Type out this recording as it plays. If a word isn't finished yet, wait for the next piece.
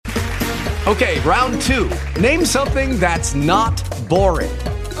Okay, round two. Name something that's not boring.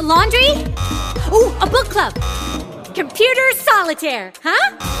 A laundry? Ooh, a book club. Computer solitaire,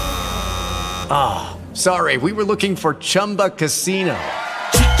 huh? Ah, sorry, we were looking for Chumba Casino.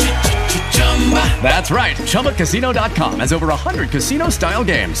 That's right. ChumbaCasino.com has over 100 casino-style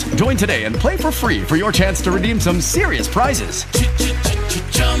games. Join today and play for free for your chance to redeem some serious prizes.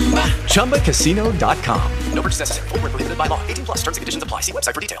 ChumbaCasino.com. No purchase necessary. Void where prohibited by law. 18 plus. Terms and conditions apply. See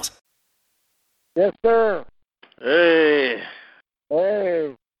website for details. Yes, sir. Hey,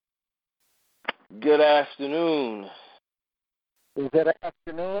 Hey, good afternoon. is it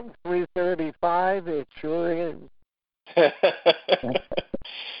afternoon? 3:35? It sure is.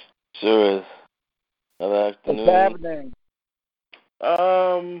 Sure is. Good afternoon. What's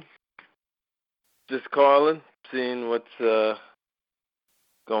happening? Just calling, seeing what's going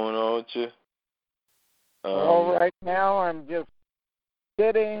on with you. Well, right now I'm just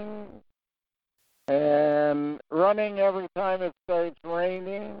sitting and running every time it starts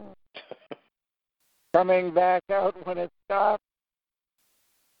raining, coming back out when it stops.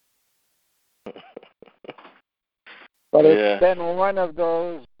 But it's been one of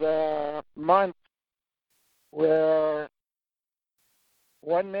those months where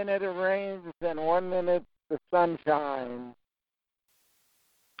 1 minute it rains and 1 minute the sun shines.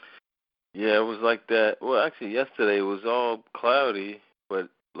 Yeah, it was like that. Well, actually, yesterday it was all cloudy, but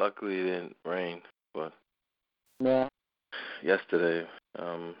luckily it didn't rain. But Yeah. yesterday,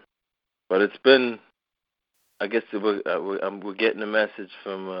 but it's been. I guess we're getting a message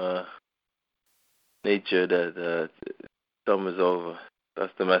from nature that summer's over.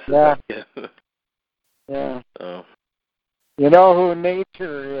 That's the message I get. Yeah. Oh. You know who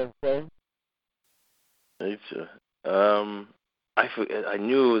nature is, eh? Nature. I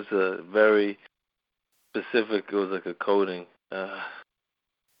knew it was a very specific. It was like a coding.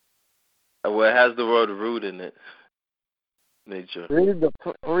 Well, it has the word root in it. Nature. Read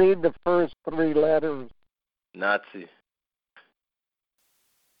the first three letters. Nazi.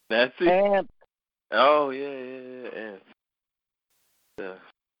 Nancy? Ant. Oh, yeah, ant. Yeah.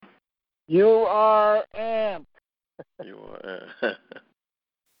 You are ant. You are ant.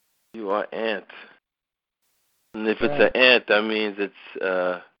 You are ant. And if it's an ant, that means it's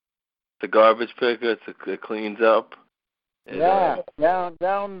the garbage picker. It cleans up. Down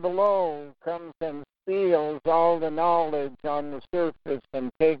below comes and steals all the knowledge on the surface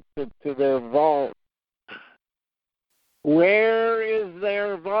and takes it to their vault. Where is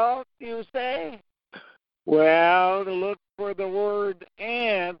their vault, you say? Well, look for the word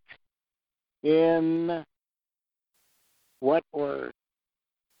ant in what word?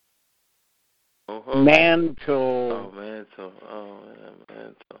 Mantle. Oh, mantle. Oh, yeah,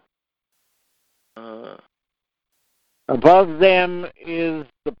 mantle. Above them is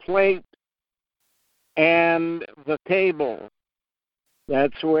the plate and the table.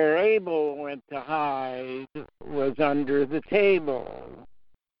 That's where Abel went to hide, was under the table.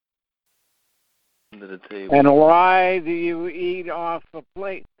 Under the table. And why do you eat off a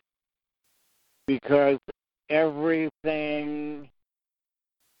plate? Because everything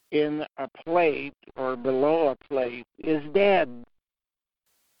in a plate or below a plate is dead.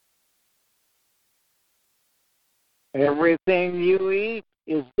 Everything you eat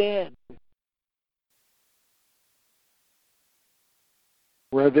is dead.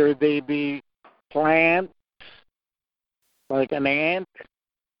 Whether they be plants, like an ant,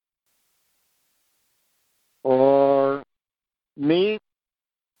 or meat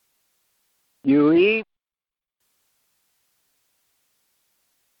you eat.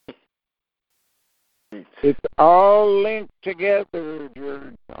 It's all linked together,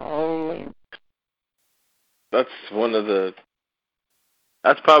 George. All linked. That's probably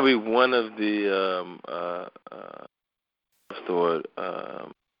one of the what's the word?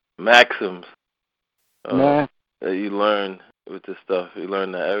 Maxims that you learn with this stuff. You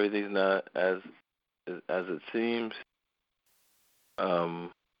learn that everything's not as it seems,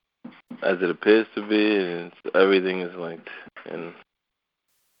 as it appears to be, and everything is linked. And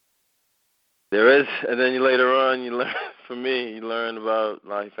there is, and then later on, you learn. For me, you learn about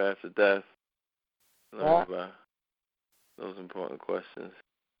life after death. Learn about those important questions.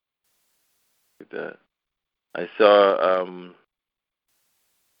 Like that. I saw.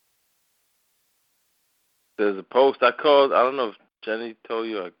 There's a post I called. I don't know if Jenny told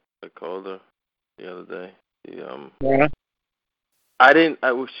you. I called her the other day. I didn't.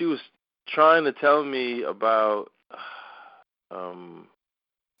 She was trying to tell me about. She was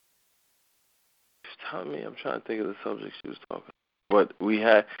telling me. I'm trying to think of the subject she was talking. But we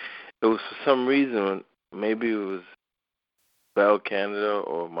had. It was for some reason. Maybe it was Bell Canada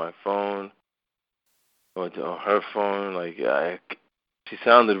or my phone or her phone. Like she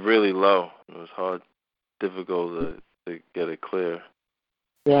sounded really low. It was difficult to get it clear.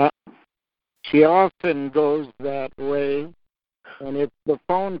 Yeah, she often goes that way, and it's the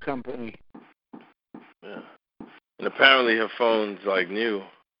phone company. Yeah, and apparently her phone's like new.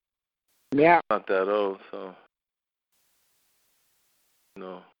 Yeah, not that old, so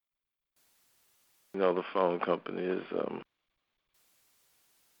the phone company is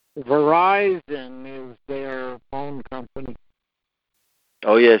Verizon is their phone company.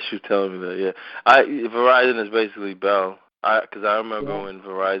 Oh yeah, she was telling me that. Yeah, Verizon is basically Bell. Because I remember when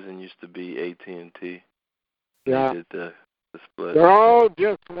Verizon used to be AT&T. Yeah, they did the split. They're all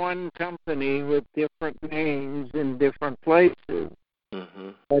just one company with different names in different places. Mm-hmm.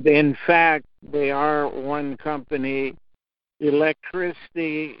 But in fact, they are one company.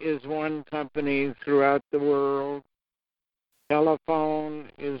 Electricity is one company throughout the world. Telephone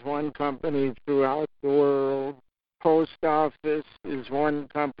is one company throughout the world. Post office is one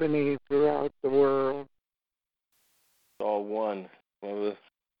company throughout the world. It's all one. Remember,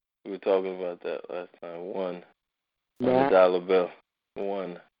 we were talking about that last time. One. Yeah. On the dollar bill.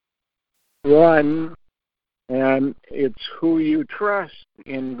 One. One. And it's who you trust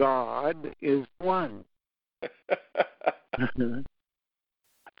in God is one.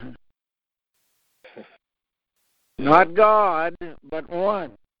 Not God, but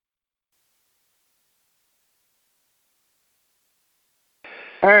one.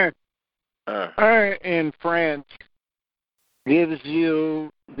 In French gives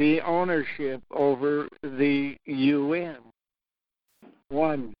you the ownership over the UN.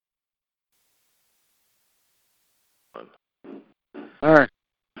 One.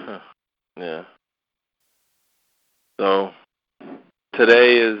 Yeah. So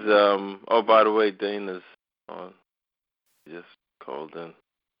today is by the way, Dana's on. Just called in.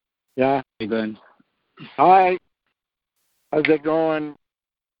 Yeah. Hey, Ben. Hi. How's it going?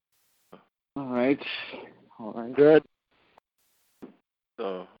 All right. Good.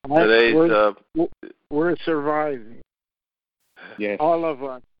 So today's we're surviving. Yes. All of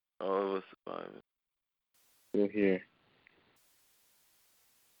us. All of us surviving. We're here.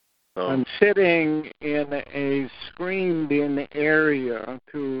 I'm sitting in a screened-in area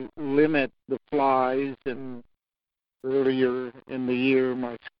to limit the flies and earlier in the year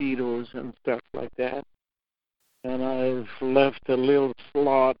mosquitoes and stuff like that. And I've left a little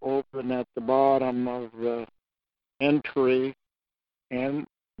slot open at the bottom of the entry. And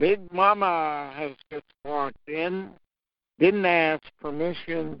Big Mama has just walked in, didn't ask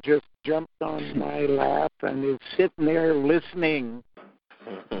permission, just jumped on my lap and is sitting there listening.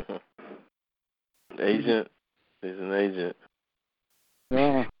 Agent. He's an agent.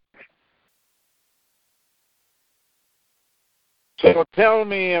 Yeah. So tell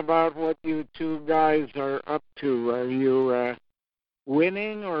me about what you two guys are up to. Are you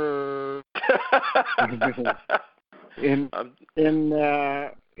winning or in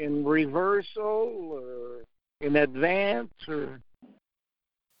reversal or in advance or?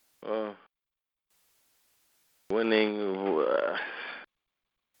 Winning.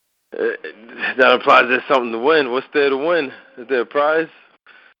 That implies there's something to win. What's there to win? Is there a prize?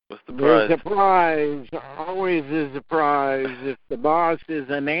 What's the prize? There's a prize. Always is a prize. If the boss is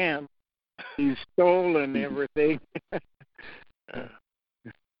an ant, he's stolen everything.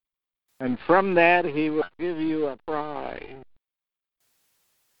 And from that, he will give you a prize.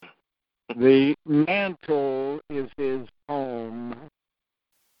 The mantle is his home.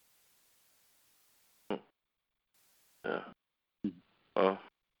 Yeah. Oh.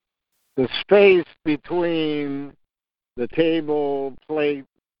 The space between the table, plate,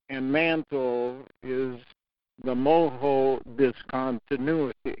 and mantle is the moho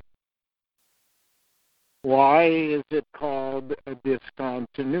discontinuity. Why is it called a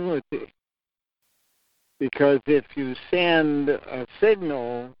discontinuity? Because if you send a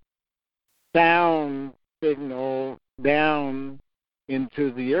sound signal down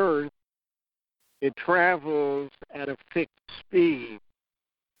into the earth, it travels at a fixed speed.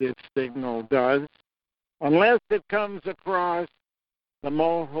 This signal does, unless it comes across the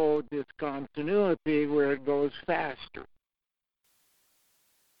moho discontinuity where it goes faster,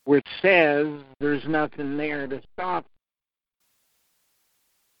 which says there's nothing there to stop.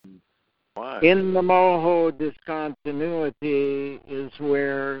 Why? In the moho discontinuity is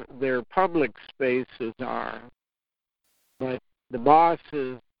where their public spaces are, but the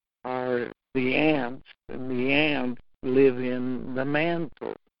bosses are the ants, and the ants live in the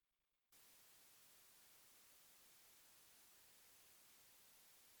mantle.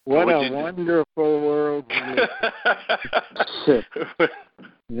 What a wonderful world we live in.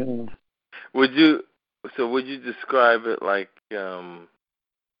 Yeah. Would you describe it like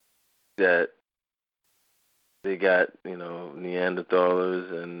that they got,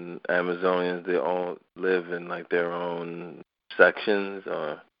 Neanderthals and Amazonians, they all live in like their own sections,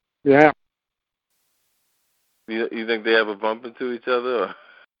 or? Yeah. You think they ever bump into each other? Or?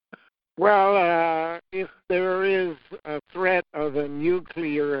 Well, if there is a threat of a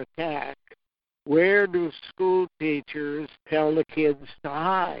nuclear attack, where do school teachers tell the kids to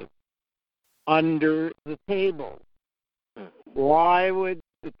hide? Under the table. Why would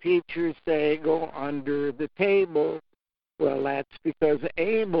the teacher say go under the table? Well, that's because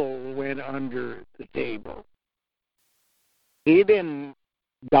Abel went under the table. He didn't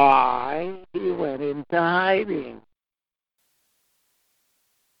die. He went into hiding.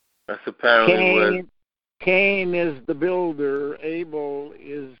 That's apparently Cain is the builder. Abel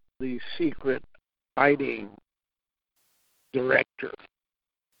is the secret hiding director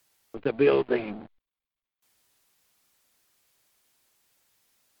of the building.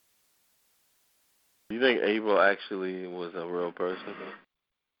 You think Abel actually was a real person?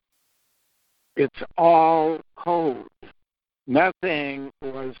 It's all code. Nothing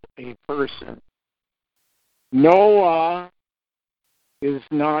was a person. Noah is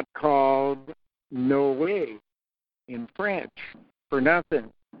not called Noé in French for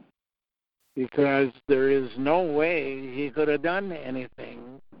nothing, because there is no way he could have done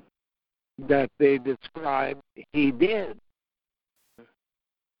anything that they described he did.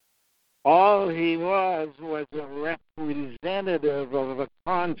 All he was a representative of a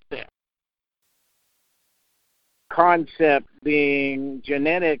concept. Concept being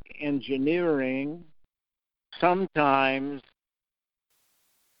genetic engineering sometimes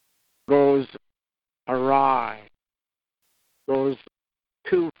goes awry, goes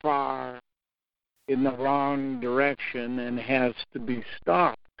too far in the wrong direction and has to be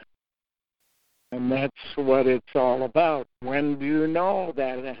stopped. And that's what it's all about. When do you know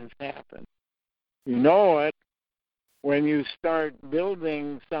that has happened? You know it when you start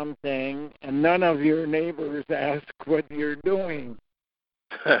building something and none of your neighbors ask what you're doing.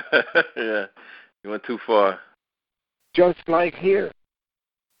 Yeah, you went too far. Just like here.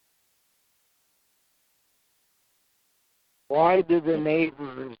 Why do the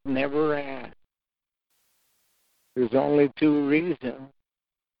neighbors never ask? There's only two reasons.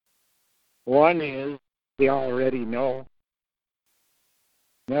 One is they already know.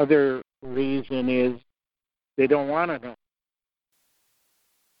 Another reason is they don't want to know.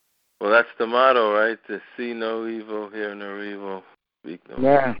 Well, that's the motto, right? To see no evil, hear no evil, speak no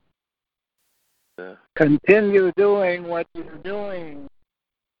evil. Yeah. Continue doing what you're doing.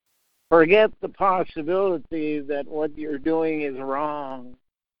 Forget the possibility that what you're doing is wrong.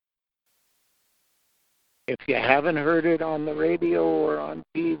 If you haven't heard it on the radio or on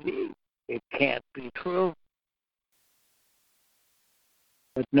TV, it can't be true.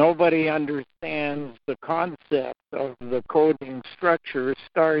 But nobody understands the concept of the coding structure. It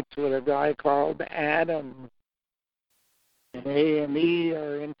starts with a guy called Adam. And A and E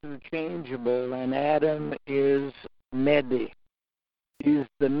are interchangeable, and Adam is Medi. He's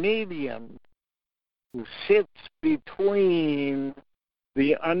the medium who sits between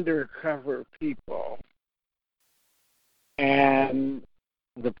the undercover people and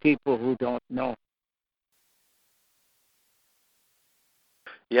the people who don't know.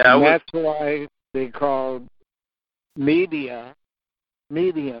 Yeah, and that's why they called medium.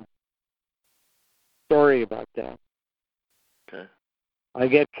 Sorry about that. Okay. I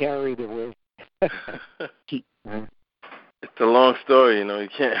get carried away. It's a long story, you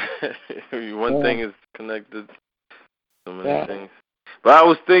can't. One thing is connected to so many things. But I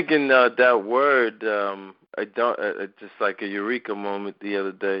was thinking that word. I don't. Just like a eureka moment the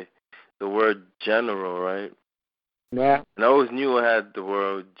other day. The word general, right? Yeah. And I always knew it had the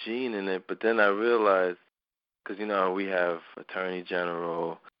word gene in it, but then I realized, because we have Attorney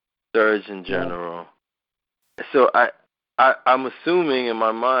General, Surgeon General. Yeah. So I'm assuming in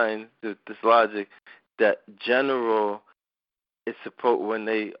my mind this logic that general is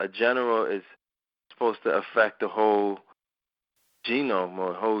a general is supposed to affect the whole genome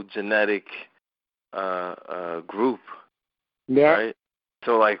or whole genetic group. Yeah. Right?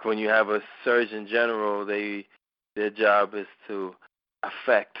 So like when you have a Surgeon General, their job is to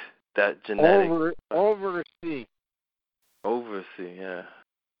affect that genetic oversee, yeah.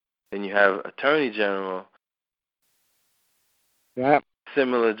 Then you have Attorney General. Yeah.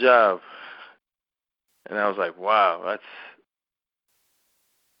 Similar job. And I was like, wow,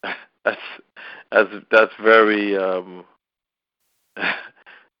 that's very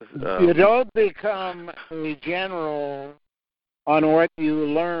You don't become a general on what you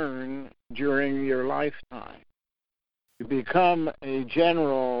learn during your lifetime. You become a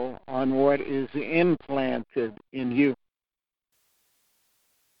general on what is implanted in you.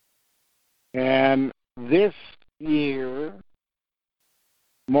 And this year,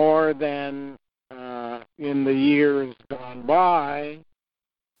 more than in the years gone by,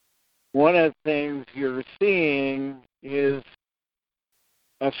 one of the things you're seeing is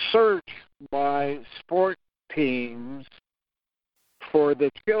a search by sport teams for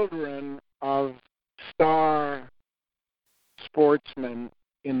the children of star sportsmen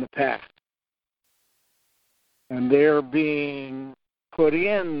in the past. And they're being put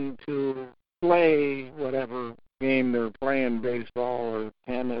in to play whatever game they're playing, baseball or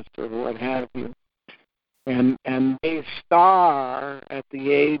tennis or what have you. And they star at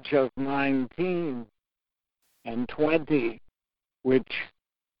the age of 19 and 20, which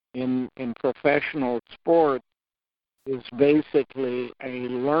in professional sports is basically a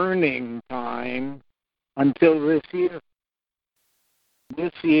learning time until this year.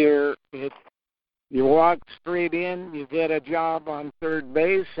 This year, you walk straight in, you get a job on third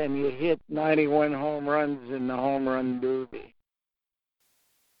base, and you hit 91 home runs in the home run derby.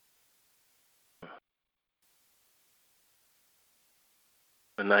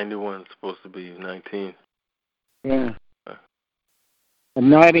 A 91 is supposed to be 19. Yeah. And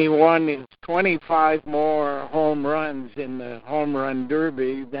 91 is 25 more home runs in the home run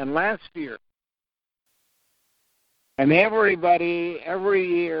derby than last year. And everybody, every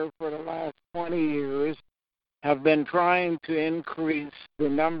year for the last 20 years, have been trying to increase the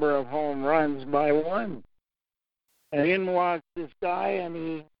number of home runs by one. And in walks this guy, and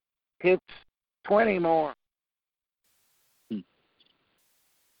he hits 20 more.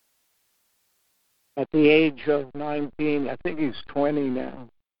 At the age of 19, I think he's 20 now.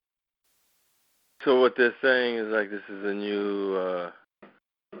 So what they're saying is like this is a new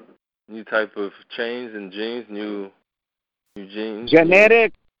type of change in genes, new genes.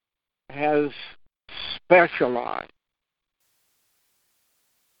 Genetic has specialized.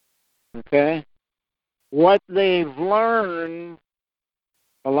 Okay? What they've learned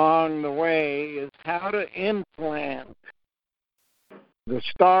along the way is how to implant the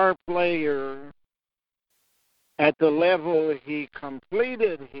star player at the level he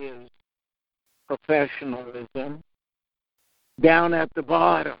completed his professionalism down at the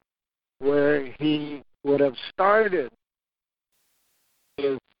bottom where he would have started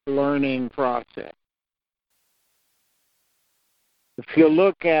his learning process. If you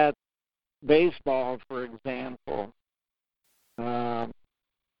look at baseball, for example, home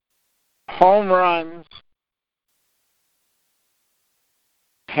runs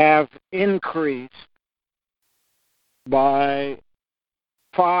have increased by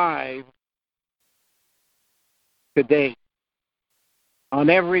 5 to date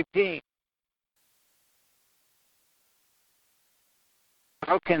on every team.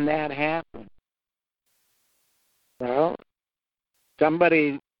 How can that happen? Well,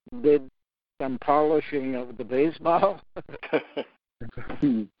 somebody did some polishing of the baseball.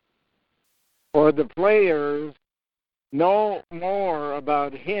 Or the players know more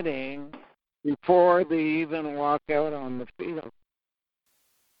about hitting before they even walk out on the field.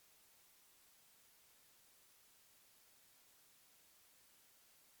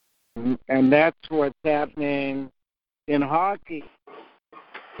 And that's what's happening in hockey.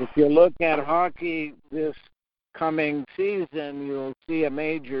 If you look at hockey this coming season, you'll see a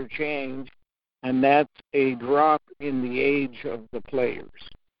major change, and that's a drop in the age of the players.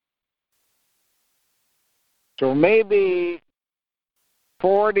 So maybe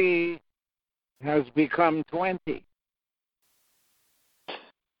 40 has become 20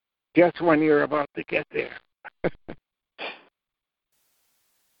 just when you're about to get there.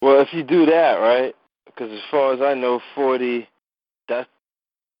 Well, if you do that, right, because as far as I know, 40, that's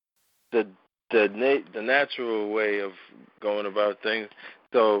the natural way of going about things.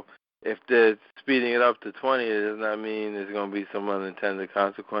 So if they're speeding it up to 20, it does not mean there's going to be some unintended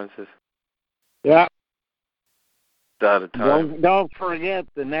consequences. Yeah. Out of time. Don't forget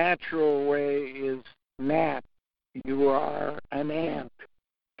the natural way is gnat. You are an ant.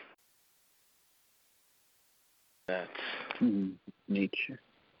 That's nature.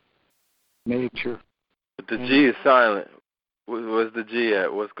 Nature. But the G is silent. Where's the G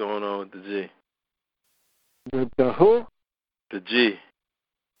at? What's going on with the G? With the who? The G.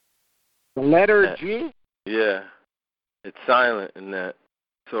 The letter G? Yeah. It's silent in that.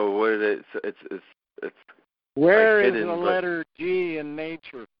 So what is it? It's Where like is hidden, the letter G in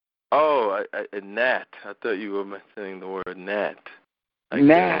nature? Oh, a gnat. I thought you were mentioning the word gnat. Like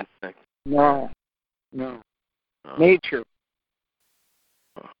gnat. like, No. Nature.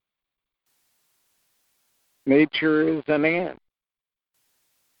 Nature is an ant,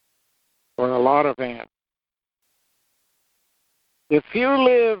 or a lot of ants. If you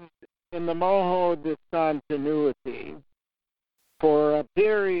lived in the Moho discontinuity for a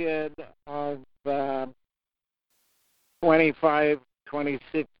period of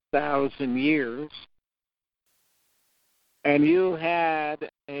 26,000 years, and you had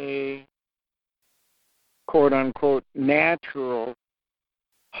a quote-unquote natural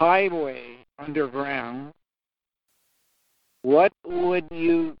highway underground, what would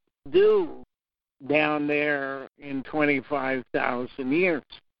you do down there in 25,000 years?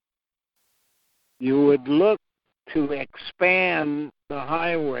 You would look to expand the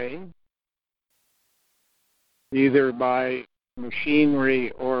highway either by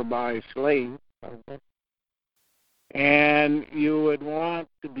machinery or by slaves, and you would want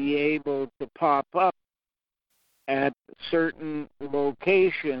to be able to pop up at certain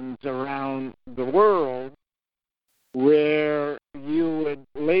locations around the world where you would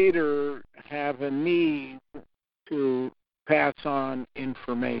later have a need to pass on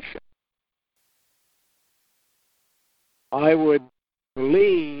information. I would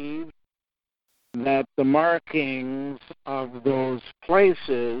believe that the markings of those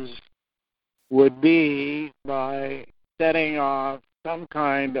places would be by setting off some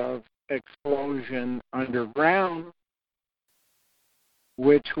kind of explosion underground,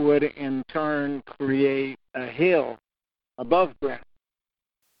 which would in turn create a hill above ground.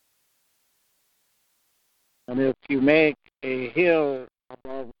 And if you make a hill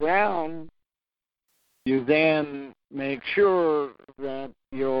above ground, you then make sure that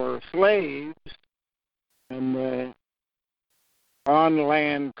your slaves and the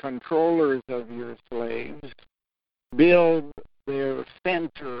on-land controllers of your slaves build their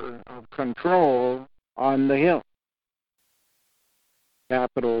center of control on the hill.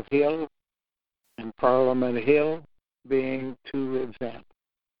 Capitol Hill and Parliament Hill being two examples.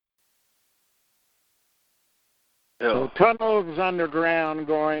 So tunnels underground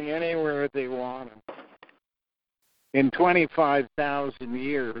going anywhere they want them. In 25,000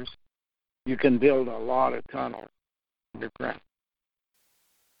 years, you can build a lot of tunnels underground.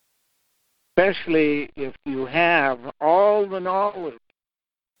 Especially if you have all the knowledge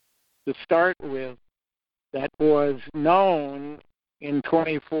to start with that was known in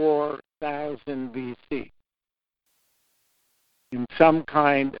 24,000 BC in some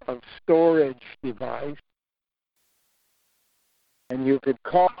kind of storage device, and you could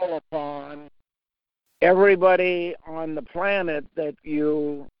call upon everybody on the planet that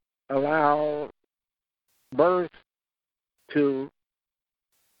you allow birth to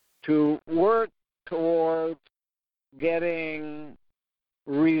work towards getting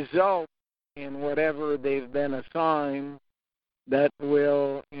results in whatever they've been assigned that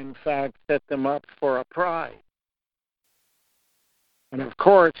will, in fact, set them up for a prize. And, of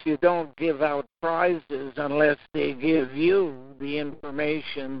course, you don't give out prizes unless they give you the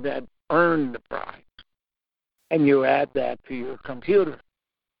information that earned the prize. And you add that to your computer.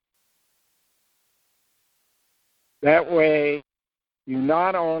 That way, you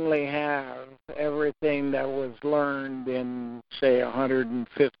not only have everything that was learned in, say,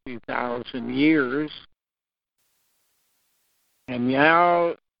 150,000 years, and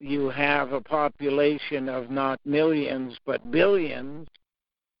now you have a population of not millions but billions,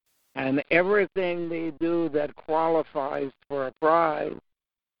 and everything they do that qualifies for a prize,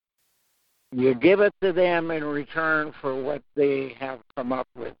 you give it to them in return for what they have come up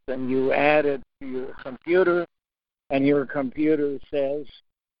with, and you add it to your computer, and your computer says,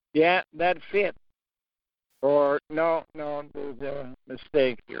 yeah, that fits. Or, no, there's a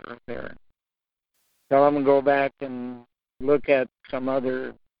mistake here or there. Tell them to go back and look at some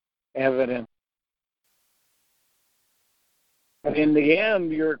other evidence. But in the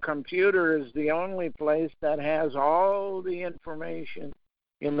end, your computer is the only place that has all the information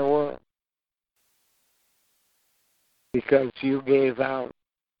in the world. Because you gave out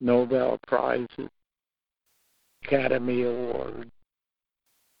Nobel Prizes, Academy Awards,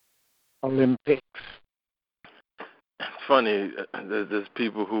 Olympics. It's funny, there's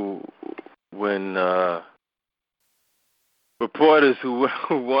people who, when reporters who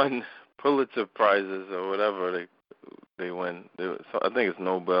won Pulitzer Prizes or whatever they win, I think it's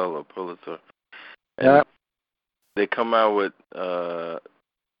Nobel or Pulitzer. And yeah. They come out with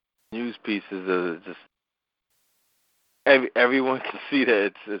news pieces that are just everyone can see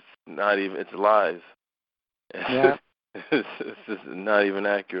that it's not even, it's lies. Yeah. It's just not even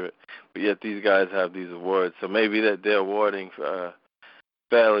accurate. But yet these guys have these awards. So maybe that they're awarding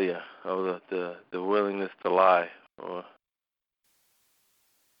failure of the willingness to lie? Or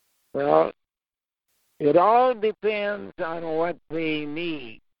Well, it all depends on what they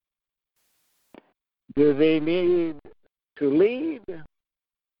need. Do they need to lead,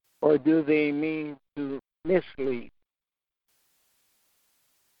 or do they need to mislead?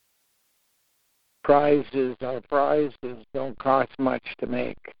 Prizes are prizes, don't cost much to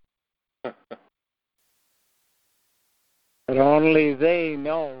make. But only they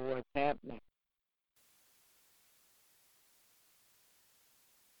know what's happening.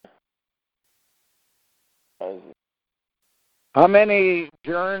 How many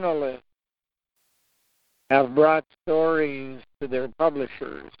journalists have brought stories to their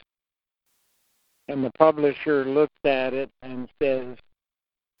publishers, and the publisher looks at it and says,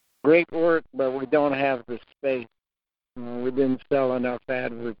 great work, but we don't have the space. We didn't sell enough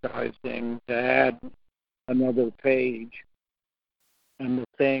advertising to add another page. And the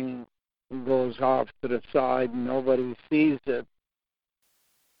thing goes off to the side and nobody sees it.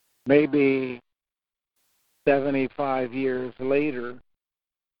 Maybe 75 years later,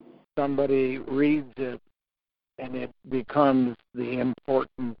 somebody reads it and it becomes the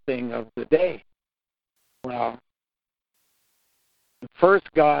important thing of the day. Well, the first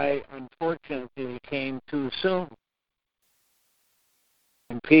guy, unfortunately, came too soon.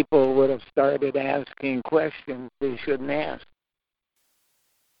 And people would have started asking questions they shouldn't ask.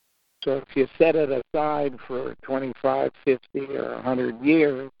 So if you set it aside for 25, 50, or 100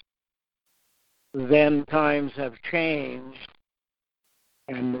 years, then times have changed,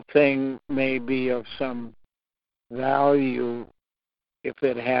 and the thing may be of some value if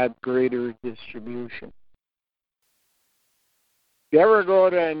it had greater distribution. If you ever go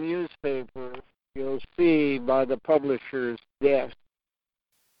to a newspaper, you'll see by the publisher's desk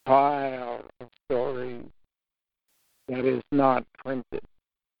a pile of stories that is not printed,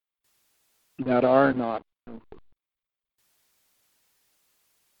 that are not printed.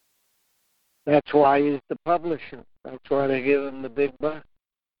 That's why he's the publisher. That's why they give him the big bucks.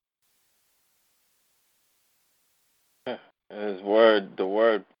 And his word, the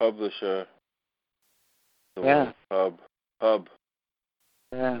word publisher, the word pub.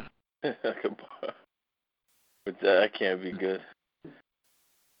 Yeah. But that can't be good.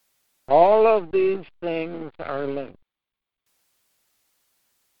 All of these things are linked.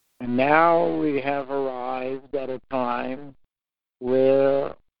 And now we have arrived at a time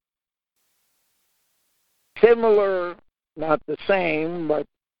where similar, not the same, but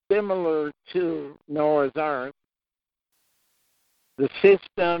similar to Noah's Ark, the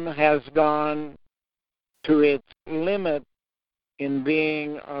system has gone to its limit in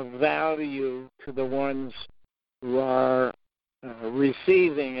being of value to the ones who are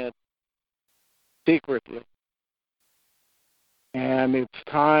receiving it secretly. And it's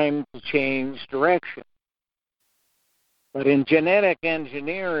time to change direction. But in genetic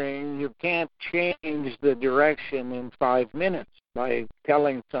engineering, you can't change the direction in 5 minutes by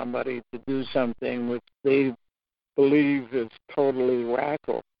telling somebody to do something which they believe is totally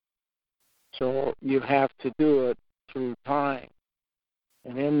wacko. So you have to do it through time.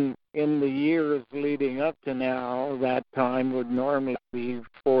 And in the years leading up to now, that time would normally be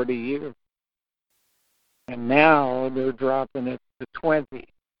 40 years. And now they're dropping it to 20.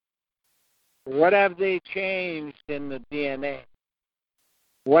 What have they changed in the DNA?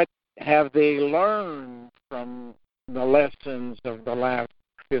 What have they learned from the lessons of the last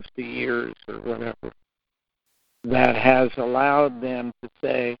 50 years or whatever that has allowed them to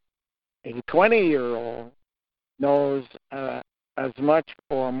say a 20-year-old knows as much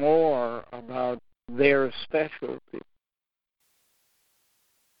or more about their specialty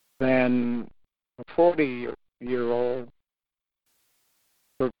than a 40-year-old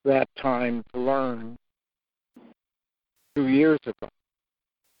took that time to learn 2 years ago.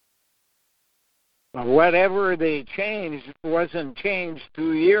 But whatever they changed wasn't changed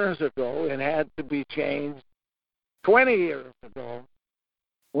 2 years ago. It had to be changed 20 years ago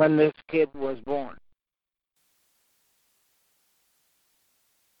when this kid was born.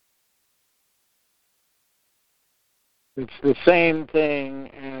 It's the same thing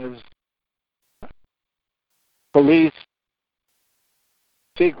as police,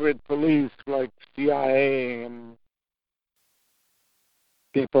 secret police like CIA and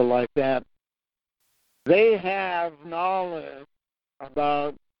people like that. They have knowledge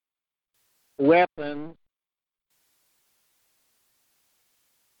about weapons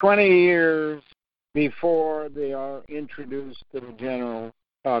 20 years before they are introduced to the general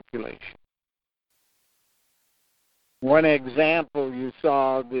population. One example you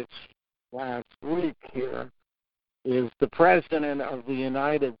saw this last week here is the President of the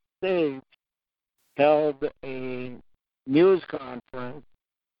United States held a news conference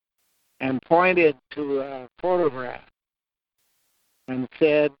and pointed to a photograph and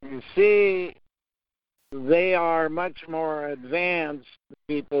said, you see, they are much more advanced, the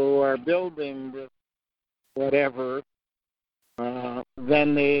people who are building this whatever,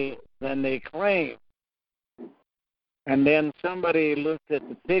 than they claim. And then somebody looked at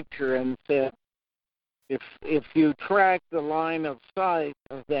the picture and said, if you track the line of sight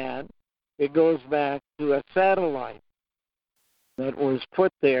of that, it goes back to a satellite that was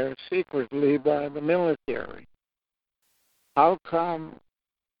put there secretly by the military. How come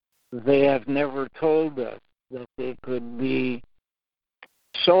they have never told us that they could be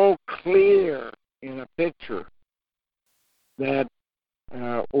so clear in a picture that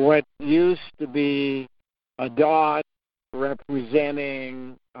what used to be a dot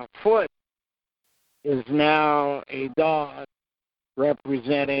representing a foot is now a dot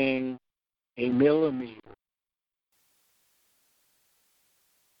representing a millimeter?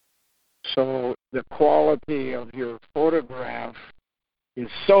 So the quality of your photograph is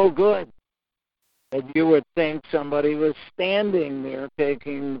so good that you would think somebody was standing there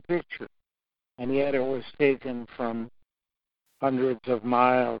taking the picture, and yet it was taken from hundreds of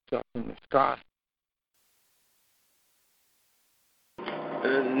miles up in the sky.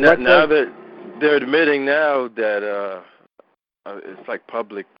 Now that they're admitting now that it's like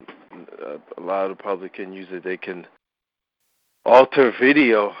public, a lot of the public can use it. They can alter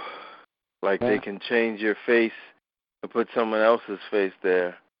video, like they can change your face and put someone else's face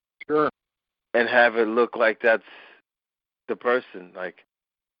there. Sure. And have it look like that's the person. Like,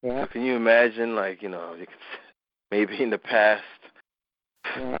 so can you imagine, like, you know, you could, maybe in the past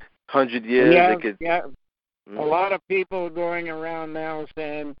 100 years, they could... A lot of people going around now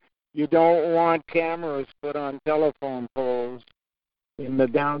saying you don't want cameras put on telephone poles in the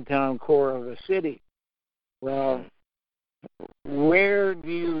downtown core of a city. Well, where do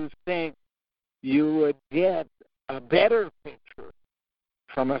you think you would get a better picture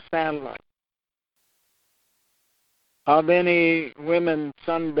from a satellite? How many women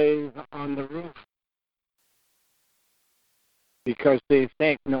sunbathe on the roof because they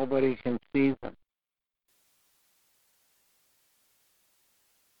think nobody can see them?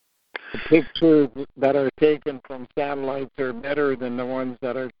 The pictures that are taken from satellites are better than the ones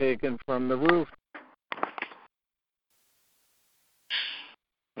that are taken from the roof.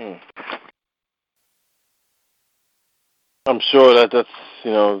 I'm sure that's,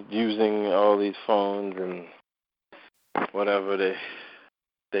 you know, using all these phones and whatever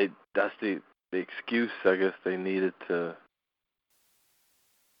that's the excuse, I guess, they needed to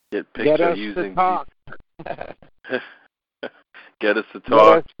get picture using. Get us to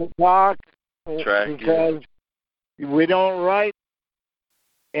talk. Track, because we don't write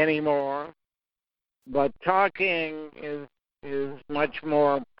anymore, but talking is much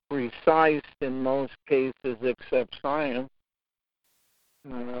more precise in most cases except science.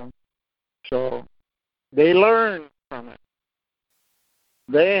 So they learn from it.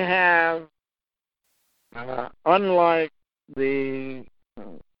 They have, unlike the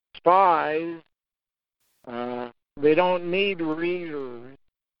spies, they don't need readers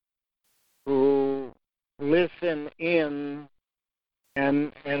who listen in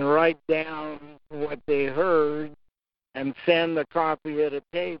and write down what they heard and send a copy of the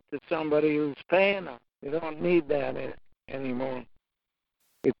tape to somebody who's paying them. They don't need that anymore.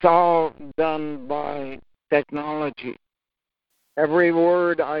 It's all done by technology. Every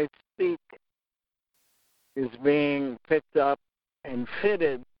word I speak is being picked up and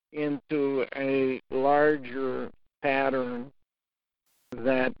fitted into a larger pattern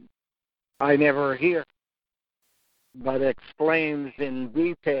that I never hear, but explains in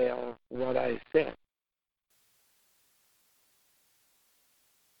detail what I said.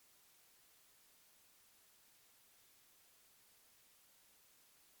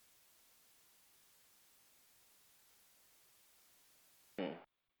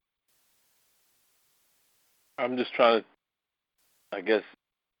 I'm just trying to, I guess,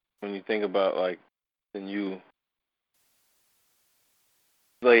 when you think about, like, the new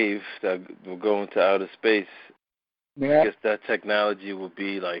slaves that will go into outer space, I guess that technology will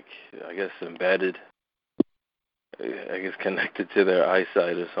be, like, I guess, embedded, I guess, connected to their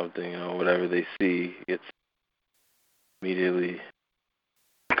eyesight or something, you know, whatever they see gets immediately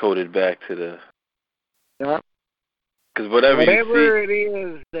coded back to the... Because whatever it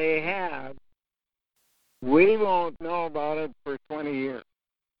is they have, we won't know about it for 20 years.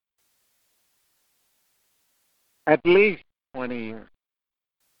 At least 20 years.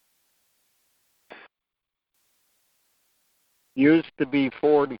 Used to be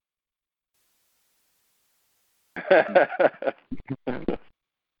 40.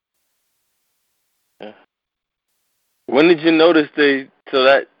 When did you notice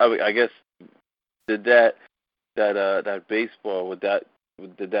I guess did that baseball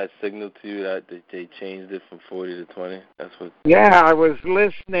did that signal to you that they changed it from 40 to 20? That's what. Yeah, I was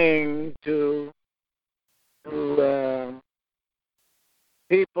listening to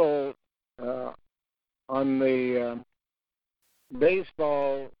people on the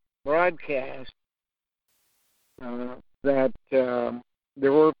baseball broadcast that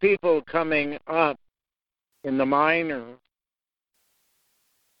there were people coming up in the minors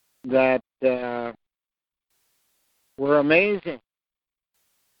that were amazing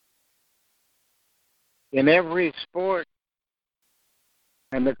in every sport.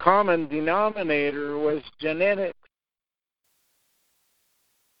 And the common denominator was genetics.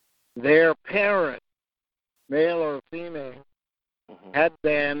 Their parent, male or female, had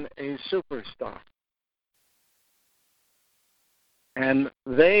been a superstar. And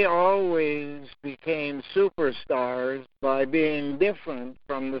they always became superstars by being different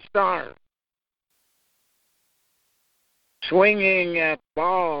from the stars. Swinging at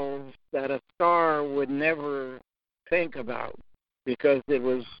balls that a star would never think about because it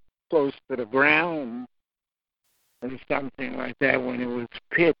was close to the ground or something like that when it was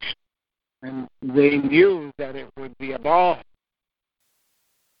pitched. And they knew that it would be a ball.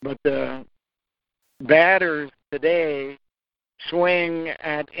 But the batters today swing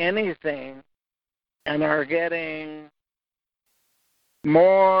at anything and are getting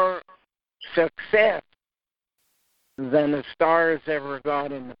more success than the stars ever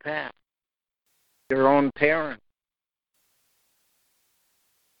got in the past. Their own parents.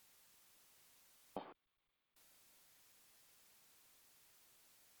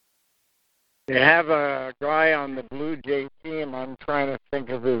 They have a guy on the Blue Jay team, I'm trying to think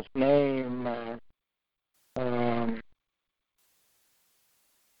of his name,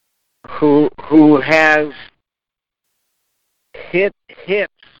 who has hits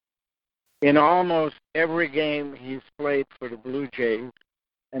in almost every game he's played for the Blue Jays,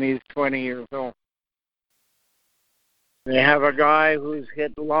 and he's 20 years old. They have a guy who's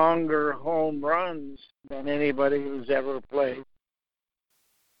hit longer home runs than anybody who's ever played.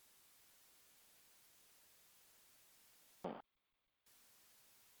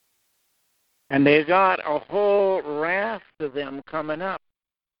 And they got a whole raft of them coming up.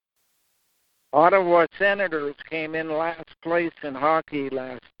 Ottawa Senators came in last place in hockey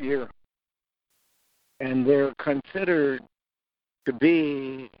last year. And they're considered to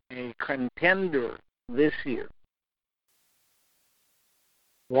be a contender this year.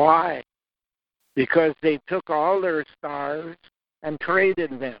 Why? Because they took all their stars and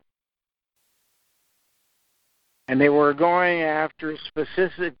traded them. And they were going after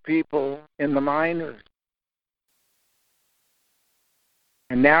specific people in the minors.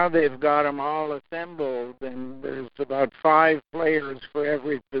 And now they've got them all assembled, and there's about 5 players for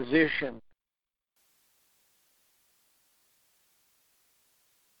every position.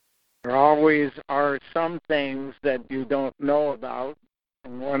 There always are some things that you don't know about,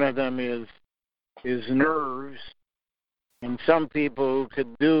 and one of them is nerves. And some people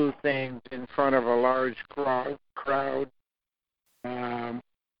could do things in front of a large crowd.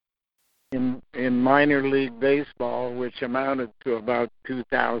 In minor league baseball, which amounted to about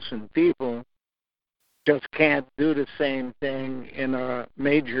 2,000 people, just can't do the same thing in a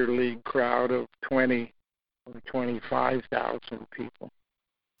major league crowd of 20 or 25,000 people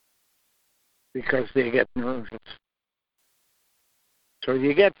because they get nervous. So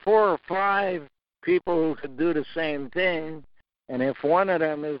you get 4 or 5 people who could do the same thing, and if one of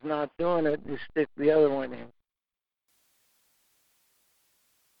them is not doing it, you stick the other one in.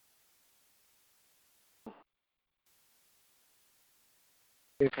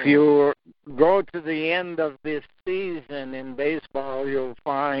 If you go to the end of this season in baseball, you'll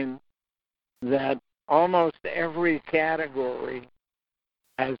find that almost every category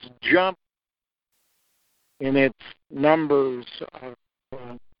has jumped in its numbers of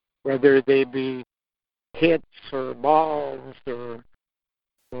whether they be hits or balls or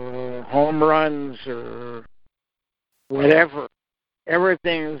home runs or whatever.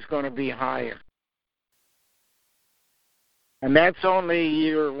 Everything is going to be higher. And that's only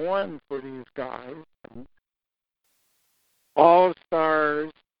year 1 for these guys. All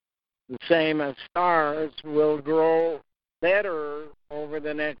stars, the same as stars, will grow better over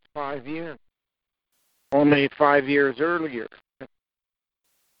the next 5 years. Only 5 years earlier.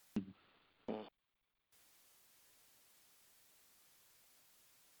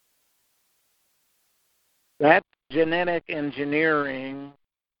 genetic engineering,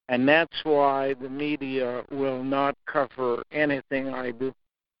 and that's why the media will not cover anything I do.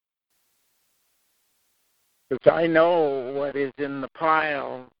 Because I know what is in the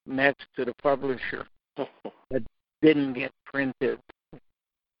pile next to the publisher that didn't get printed.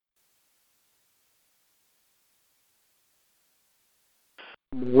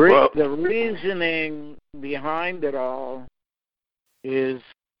 The reasoning behind it all is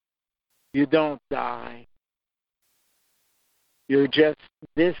you don't die. You're just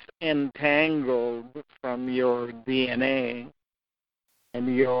disentangled from your DNA,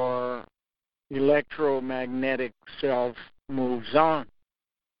 and your electromagnetic self moves on.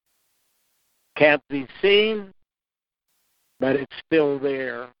 Can't be seen, but it's still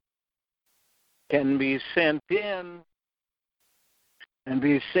there. Can be sent in and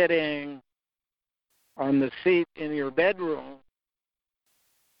be sitting on the seat in your bedroom,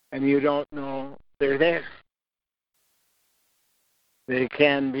 and you don't know they're there. They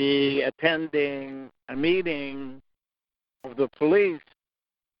can be attending a meeting of the police,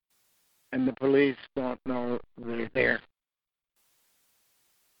 and the police don't know they're there.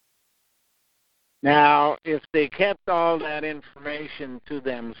 Now, if they kept all that information to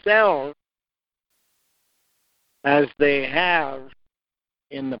themselves, as they have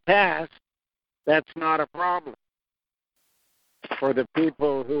in the past, that's not a problem for the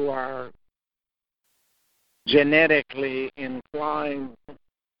people who are genetically inclined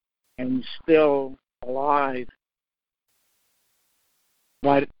and still alive.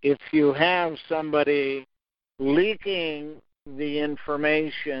 But if you have somebody leaking the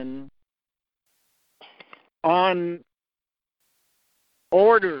information on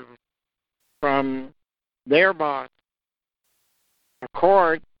order from their boss, a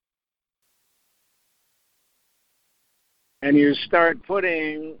court, and you start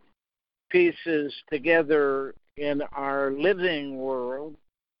putting pieces together in our living world,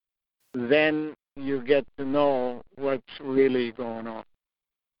 then you get to know what's really going on.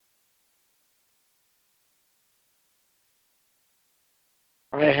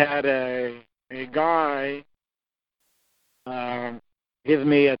 I had a guy give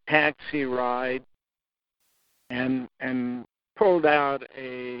me a taxi ride and pulled out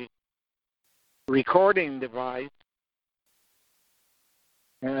a recording device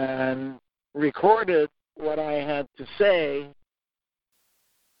and recorded what I had to say,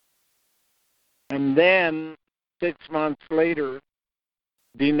 and then 6 months later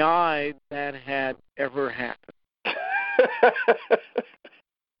denied that had ever happened.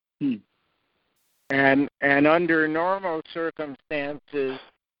 And under normal circumstances,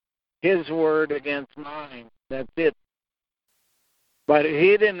 his word against mine, that's it. But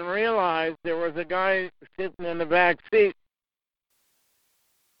he didn't realize there was a guy sitting in the back seat.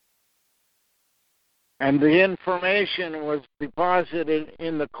 And the information was deposited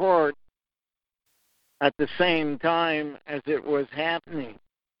in the court at the same time as it was happening.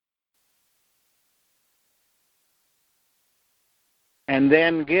 And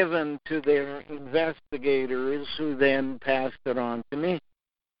then given to their investigators, who then passed it on to me.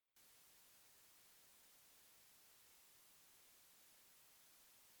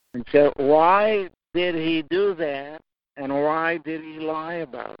 And so why did he do that, and why did he lie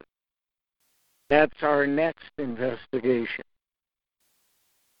about it? That's our next investigation.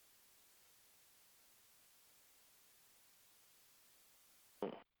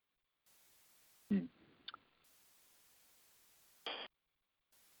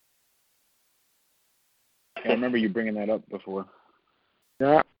 I remember you bringing that up before.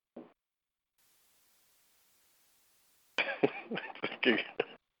 Yeah.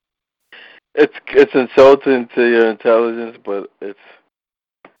 It's insulting to your intelligence, but it's...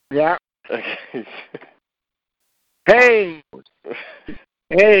 Yeah. Okay.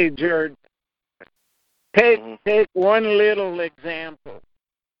 Hey, Jared. Take one little example.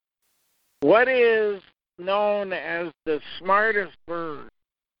 What is known as the smartest bird?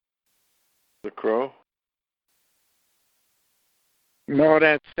 The crow? No,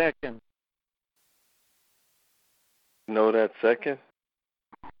 that's second. No, that's second?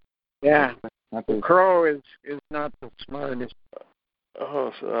 Yeah. The crow is not the smartest.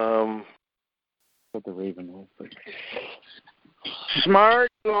 Oh, so, what the raven was. Smart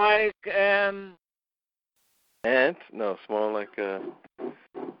like an ant? No, small like a...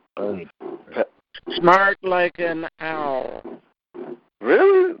 Smart like an owl.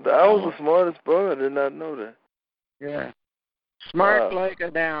 Really? The owl's the smartest bird. I did not know that. Yeah. Smart like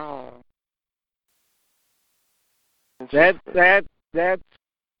an owl. That's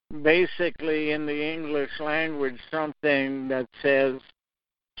basically in the English language something that says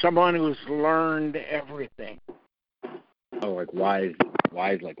someone who's learned everything. Oh, like wise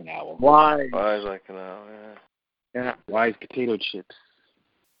like an owl. Wise. Wise like an owl, yeah. Yeah. Wise potato chips.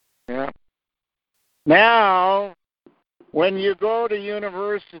 Yeah. Now, when you go to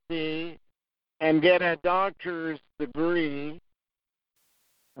university and get a doctor's degree,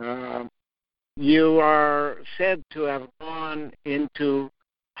 you are said to have gone into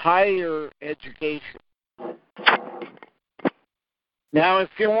higher education. Now, if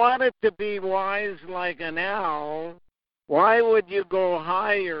you wanted to be wise like an owl, why would you go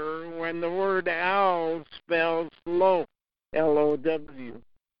higher when the word owl spells low, L-O-W?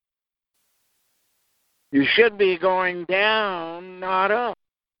 You should be going down, not up,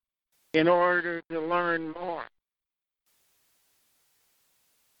 in order to learn more.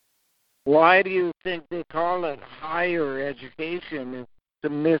 Why do you think they call it higher education? It's to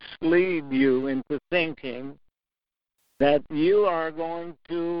mislead you into thinking that you are going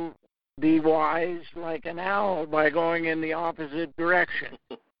to be wise like an owl by going in the opposite direction.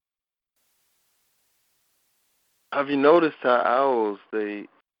 Have you noticed how owls, they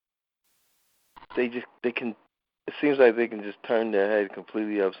can, it seems like they can just turn their head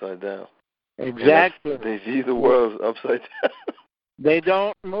completely upside down. Exactly. They view the world upside down. They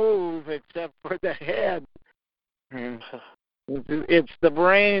don't move except for the head. It's the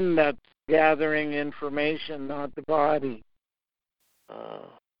brain that's gathering information, not the body.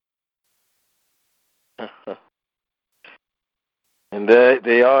 And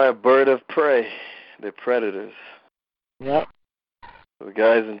they are a bird of prey. They're predators. Yep. The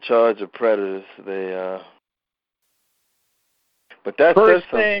guys in charge of predators, but that's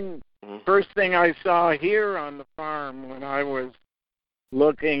first thing I saw here on the farm when I was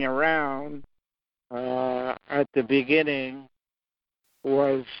looking around at the beginning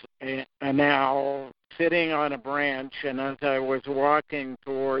was an owl sitting on a branch, and as I was walking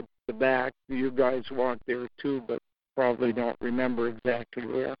towards the back, you guys walked there too, but probably don't remember exactly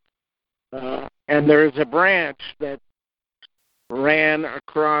where. And there's a branch that ran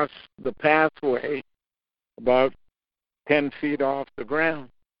across the pathway about 10 feet off the ground.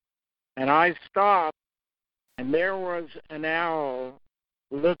 And I stopped, and there was an owl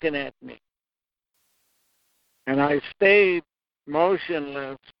looking at me. And I stayed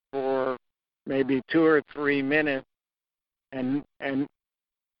motionless for maybe 2 or 3 minutes, and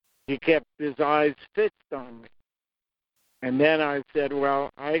he kept his eyes fixed on me. And then I said, well,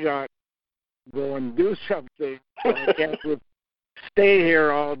 I got to go and do something. I can't just stay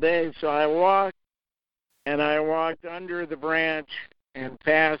here all day. So I walked under the branch and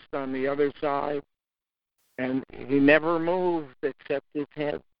passed on the other side. And he never moved except his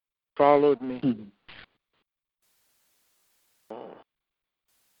head followed me.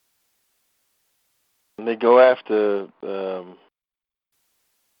 And they go after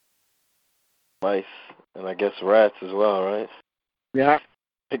mice and I guess rats as well, right? Yeah.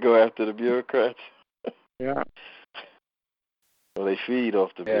 They go after the bureaucrats. Yeah. Well, they feed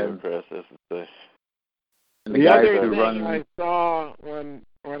off the bureaucrats, that's the thing. The other thing I saw when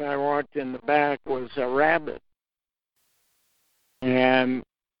I walked in the back was a rabbit. And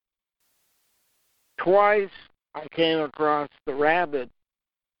twice I came across the rabbit,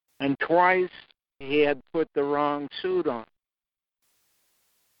 and twice he had put the wrong suit on.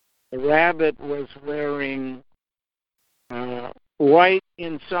 The rabbit was wearing white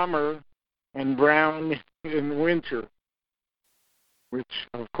in summer and brown in winter, which,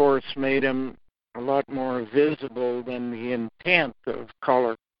 of course, made him a lot more visible than the intent of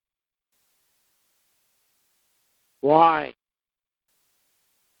color. Why?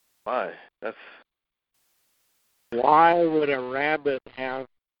 Why? Why would a rabbit have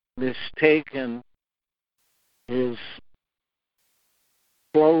mistaken his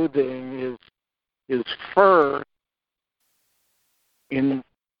clothing, his fur, in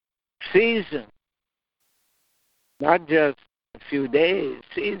season? Not just a few days,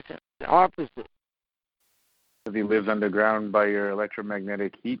 season, the opposite. If he lives underground by your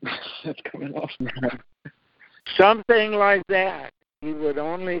electromagnetic heat that's coming off. Something like that. He would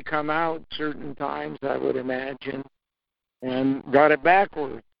only come out certain times, I would imagine, and got it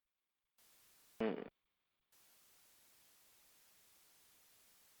backwards.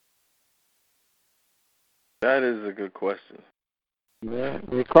 That is a good question. Yeah,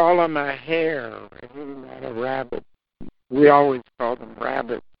 we call him a hare, not a rabbit. We always call them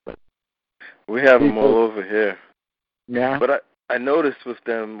rabbits, but we have them all over here. Yeah. But I noticed with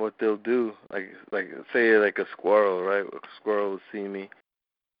them what they'll do, like say like a squirrel, right? A squirrel will see me.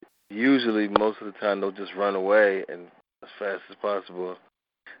 Usually, most of the time, they'll just run away and as fast as possible.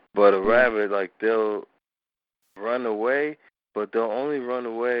 But a rabbit, like they'll run away, but they'll only run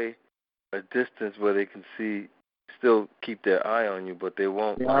away a distance where they can see still keep their eye on you, but they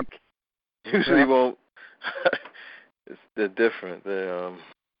won't. Yep. Like, usually won't. They're different.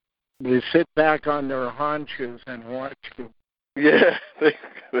 They sit back on their haunches and watch you. Yeah,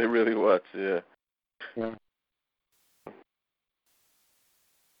 they really watch. Yeah. Yeah.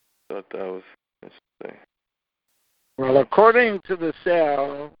 Thought that was interesting. Well, according to the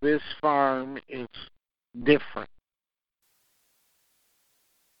cell, this farm is different.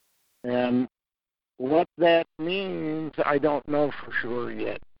 And what that means, I don't know for sure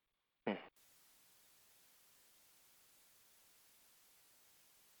yet.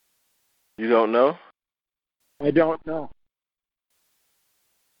 You don't know? I don't know.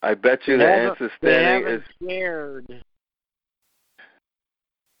 I bet you the answer standing is shared.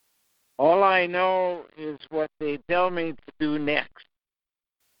 All I know is what they tell me to do next.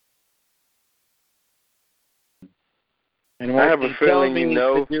 And what I have a feeling you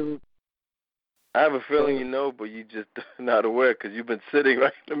know. I have a feeling you know, but you just not aware because you've been sitting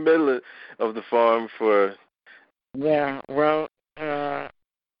right in the middle of the farm for. Yeah, well,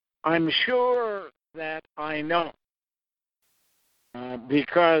 I'm sure that I know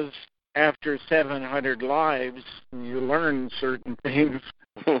because after 700 lives, you learn certain things,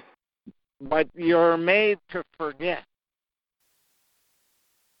 but you're made to forget.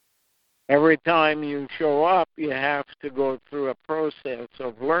 Every time you show up, you have to go through a process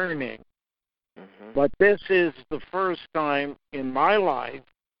of learning. Mm-hmm. But this is the first time in my life,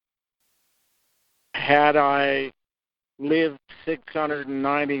 had I lived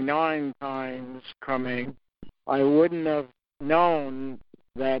 699 times coming, I wouldn't have known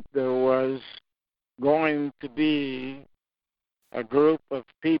that there was going to be a group of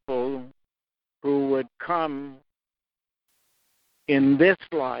people who would come in this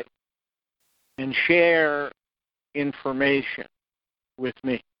life and share information with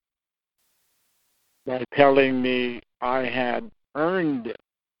me by telling me I had earned it.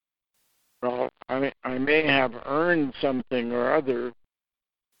 Well, I may have earned something or other,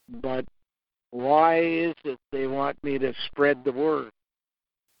 but why is it they want me to spread the word?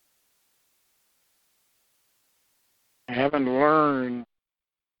 I haven't learned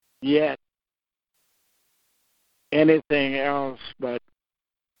yet anything else but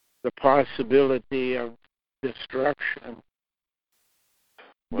the possibility of destruction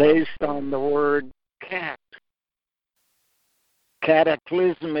based on the word cat.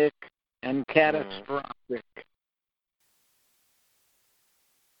 Cataclysmic and catastrophic.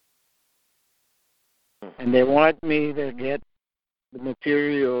 And they want me to get the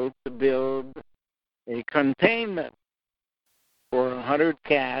material to build a containment for 100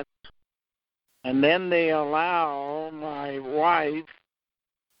 cats, and then they allow my wife,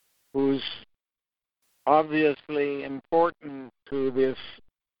 who's obviously important to this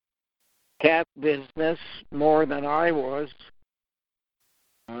cat business more than I was,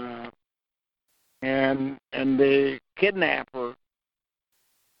 and they kidnap her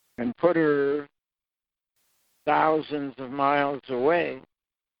and put her thousands of miles away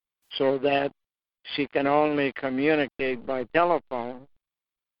so that she can only communicate by telephone,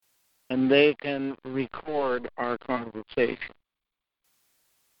 and they can record our conversation,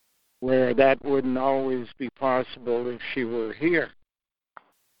 where that wouldn't always be possible if she were here.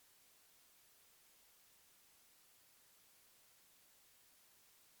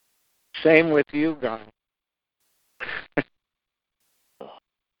 Same with you guys.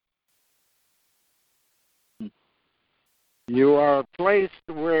 You are placed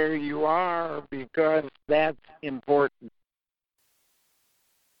where you are because that's important.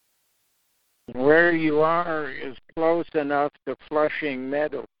 Where you are is close enough to Flushing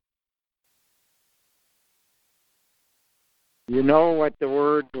Meadow. You know what the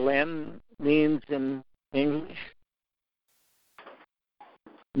word Glen means in English?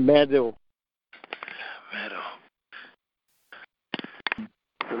 Meadow.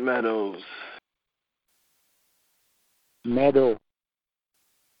 The meadows. Meadow.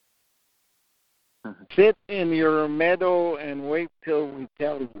 Sit in your meadow and wait till we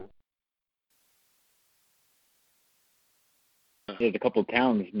tell you. There's a couple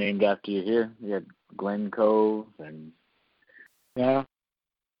towns named after you here. You had Glen Cove and... Yeah.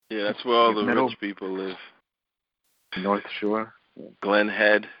 Yeah, that's where all the rich people live. North Shore. Glen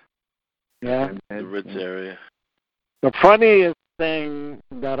Head. Yeah. The rich area. The funniest thing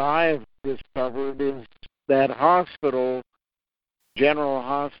that I've discovered is that hospital, General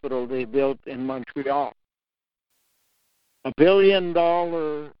Hospital they built in Montreal. $1 billion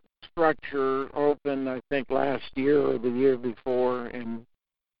structure opened, I think, last year or the year before in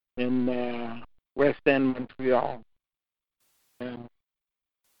West End, Montreal. And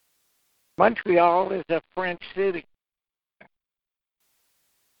Montreal is a French city.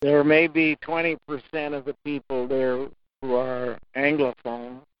 There may be 20% of the people there who are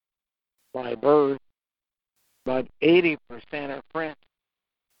Anglophone by birth, but 80% are French.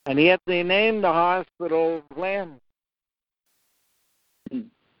 And yet they named the hospital Glen.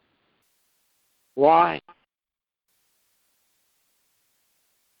 Why?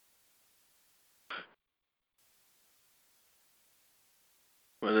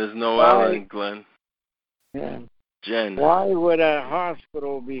 Well, there's no L in Glen. Yeah. Jen. Why would a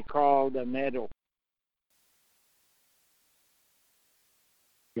hospital be called a meadow?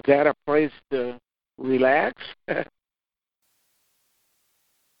 Is that a place to relax? That's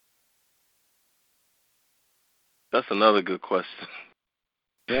another good question.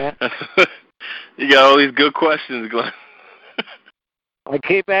 Yeah. You got all these good questions, Glenn. I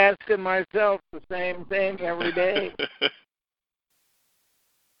keep asking myself the same thing every day.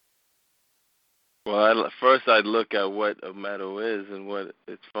 Well, first I'd look at what a meadow is and what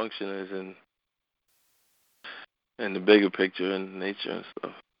its function is in the bigger picture and nature and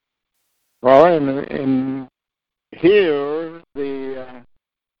stuff. Well, in here, the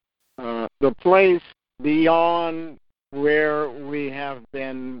place beyond where we have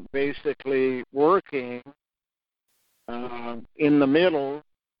been basically working in the middle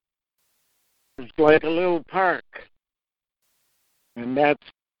is like a little park, and that's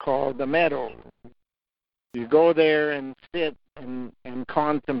called the meadow. You go there and sit and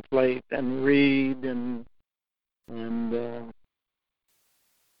contemplate and read and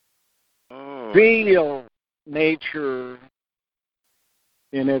feel nature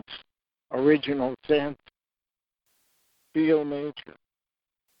in its original sense. Feel nature.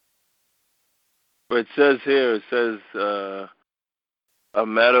 But it says here, a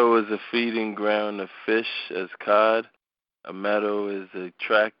meadow is a feeding ground of fish as cod. A meadow is a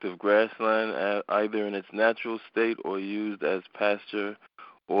tract of grassland, either in its natural state or used as pasture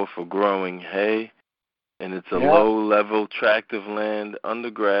or for growing hay. And it's a low-level tract of land under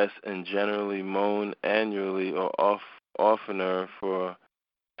grass and generally mown annually or oftener for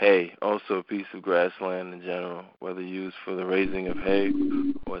hay. Also a piece of grassland in general, whether used for the raising of hay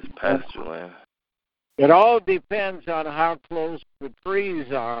or as pasture land. It all depends on how close the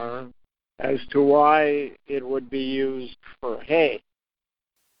trees are as to why it would be used for hay.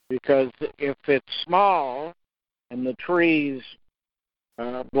 Because if it's small and the trees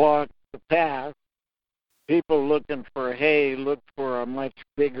block the path, people looking for hay look for a much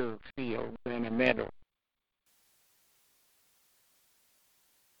bigger field than a meadow.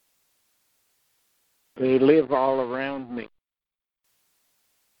 They live all around me.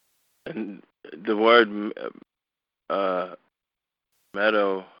 And the word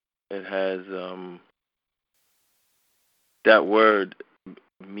meadow, it has that word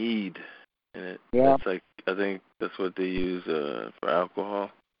mead in it. Yeah. That's like, I think that's what they use for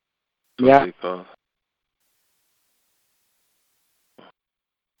alcohol. That's Yeah. what they call.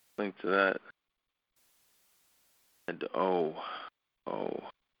 Link to that. And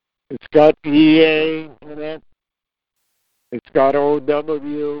It's got EA in it. It's got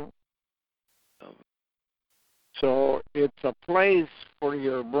OW. So it's a place for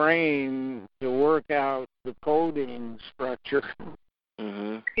your brain to work out the coding structure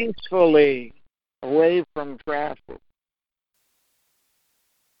peacefully, away from traffic.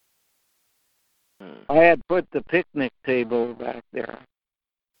 I had put the picnic table back there,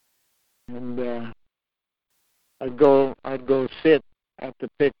 and I'd go sit at the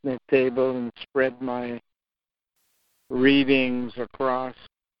picnic table and spread my readings across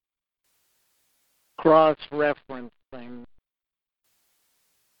cross-referencing.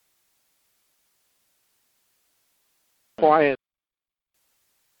 Quiet.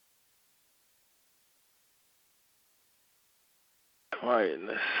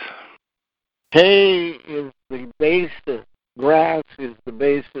 Quietness. Hay is the basis. Grass is the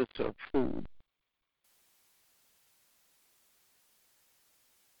basis of food.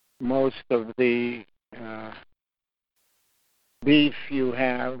 Most of the beef you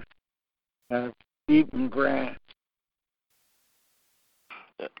have eaten grass.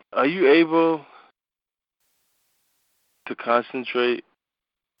 Are you able to concentrate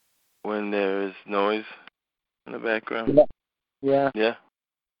when there is noise in the background? Yeah. Yeah?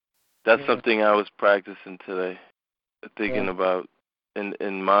 That's something I was practicing today. Thinking about,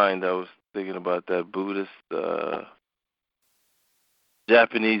 in mind, I was thinking about that Buddhist,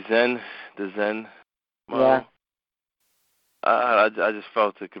 Japanese Zen, the Zen model. Yeah. I just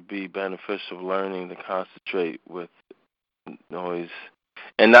felt it could be beneficial learning to concentrate with noise.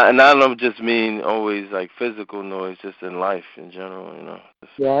 And I don't just mean always like physical noise, just in life in general,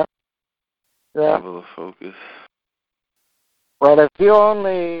 Just level of focus. Well, if you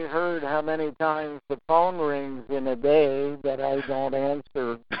only heard how many times the phone rings in a day that I don't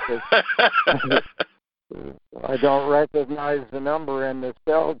answer, because I don't recognize the number, and the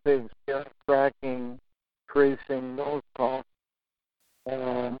cell takes care of tracing those calls.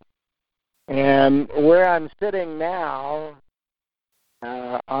 And where I'm sitting now,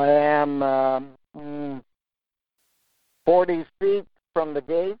 I am 40 feet from the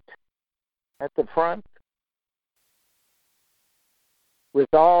gate at the front,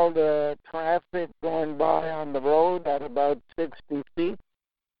 with all the traffic going by on the road at about 60 feet.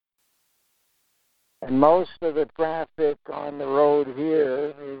 And most of the traffic on the road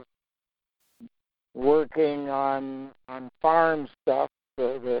here is working on farm stuff,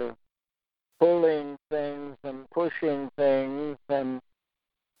 so they're pulling things and pushing things and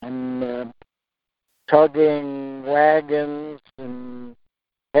tugging wagons and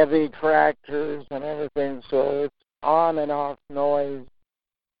heavy tractors and everything. So it's on and off noise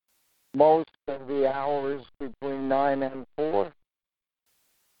most of the hours between 9 and 4.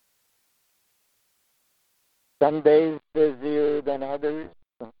 Some days busier than others.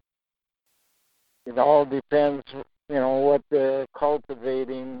 It all depends, what they're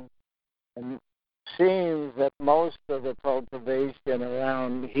cultivating. And it seems that most of the cultivation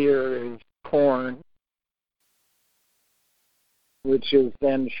around here is corn, which is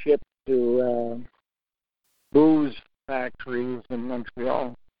then shipped to booze factories in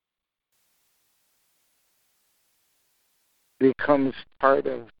Montreal. Becomes part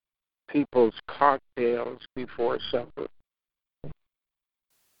of people's cocktails before supper.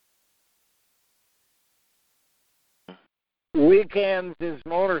 Weekends is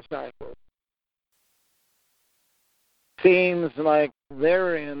motorcycles. Seems like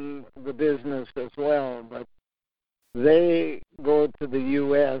they're in the business as well, but they go to the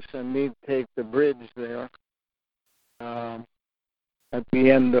U.S. and need to take the bridge there at the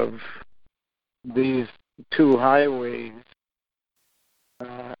end of these two highways,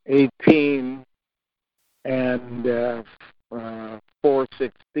 18 and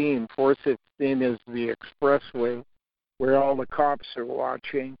 416. 416 is the expressway where all the cops are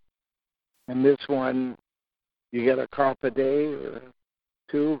watching. And this one, you get a cop a day or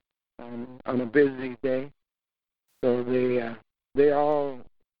two on a busy day. So they all,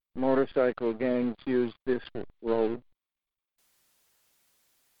 motorcycle gangs, use this road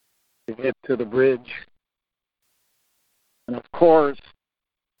to get to the bridge. And of course,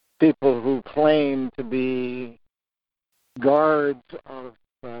 people who claim to be guards of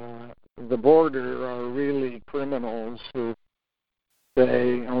the border are really criminals who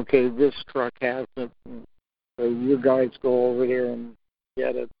say, okay, this truck has it, so you guys go over here and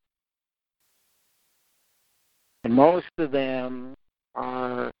get it. And most of them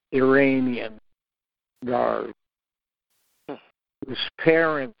are Iranian guards whose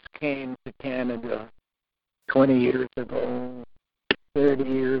parents came to Canada 20 years ago, 30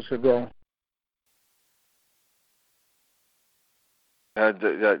 years ago.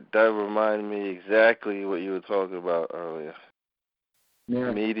 That reminded me exactly what you were talking about earlier.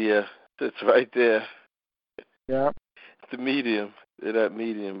 Yeah. Media, it's right there. Yeah. It's the medium. They're that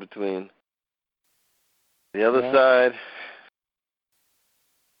medium between the other side,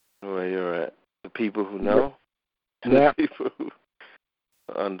 where you're at, the people who know, and the people who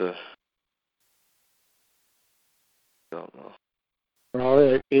are under. Don't know.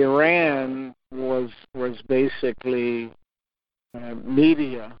 Well, Iran was basically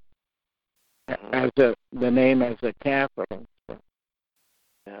media as the name as a capital. So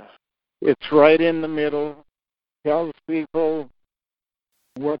yeah, it's right in the middle. Tells people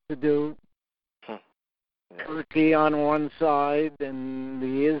what to do. Yeah. Turkey on one side and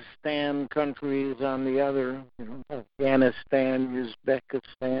the Istan countries on the other. Afghanistan,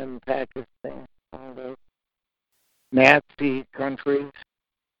 Uzbekistan, Pakistan, all those Nazi countries.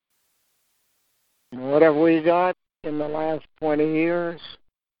 And what have we got in the last 20 years?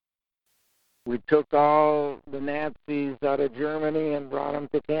 We took all the Nazis out of Germany and brought them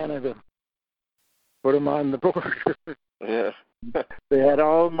to Canada. Put them on the border. Yeah. They had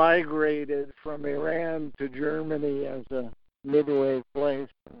all migrated from Iran to Germany as a midway place.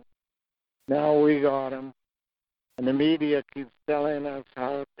 Now we got them. And the media keeps telling us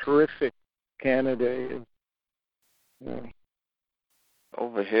how terrific Canada is. Yeah.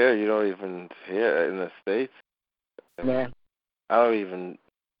 Over here, you don't even hear in the States. Yeah.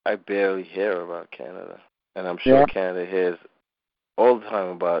 I barely hear about Canada. And I'm sure Canada hears all the time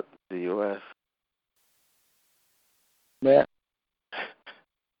about the U.S. Yeah.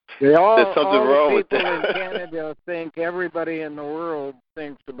 There's something wrong with that. All people in Canada think, everybody in the world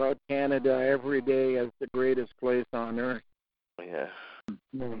thinks about Canada every day as the greatest place on earth. Yeah.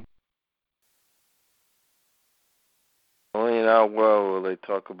 Mm. Only in our world will they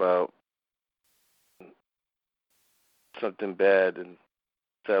talk about something bad and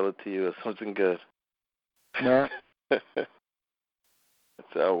sell it to you as something good. Yeah. That's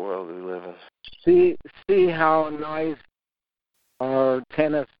our world we live in. See how nice our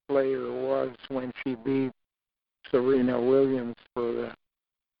tennis player was when she beat Serena Williams for the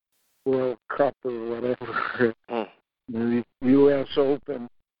World Cup or whatever, the U.S. Open,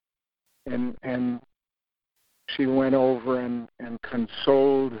 and she went over and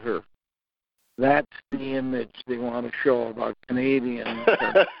consoled her. That's the image they want to show about Canadians.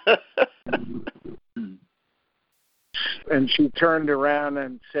 And she turned around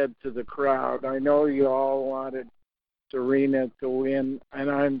and said to the crowd, "I know you all wanted Serena to win,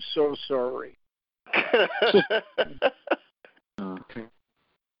 and I'm so sorry."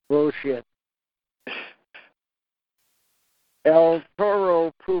 Bullshit. El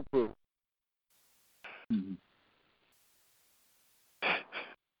Toro Poo-Poo.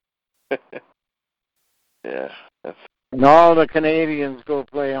 Yeah. And all the Canadians go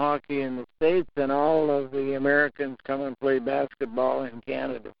play hockey in the States, and all of the Americans come and play basketball in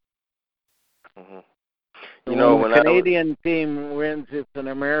Canada. Mm-hmm. So when the Canadian team wins, it's an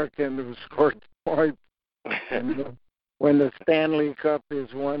American who scored points. And when the Stanley Cup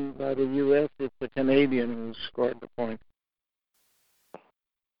is won by the U.S., it's the Canadian who scored the points.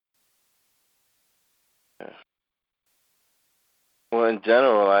 Yeah. Well, in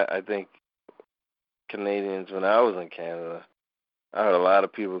general, I think Canadians, when I was in Canada, I heard a lot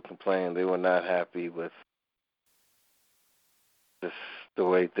of people complain they were not happy with just the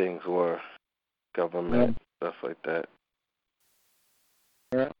way things were, government, stuff like that.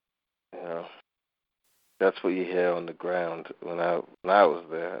 Yeah. You know, that's what you hear on the ground when I was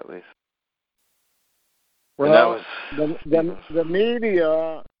there, at least. Well, the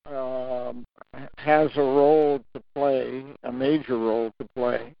media has a role to play, a major role to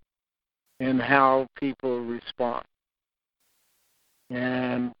play, in how people respond.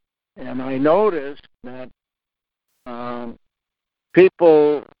 And I noticed that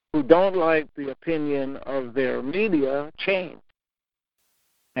people who don't like the opinion of their media change.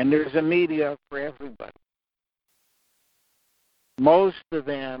 And there's a media for everybody. Most of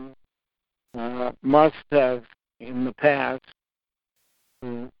them must have, in the past,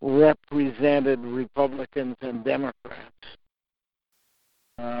 represented Republicans and Democrats.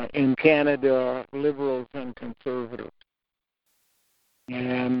 In Canada, Liberals and Conservatives.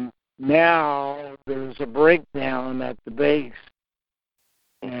 And now there's a breakdown at the base,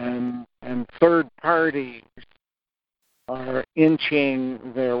 and third parties are inching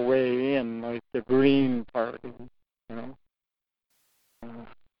their way in, like the Green Party,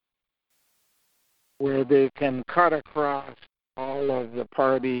 where they can cut across all of the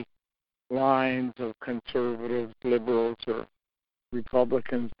party lines of conservatives, liberals, or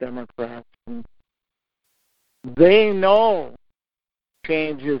Republicans, Democrats. And they know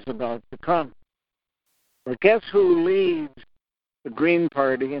change is about to come. But guess who leads the Green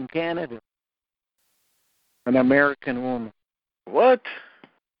Party in Canada? An American woman. What?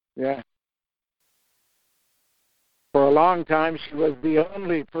 Yeah. For a long time, she was the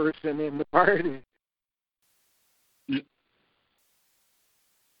only person in the party.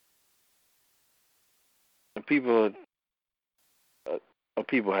 Are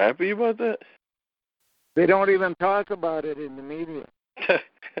people happy about that? They don't even talk about it in the media.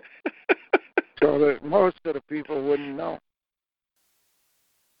 So that most of the people wouldn't know.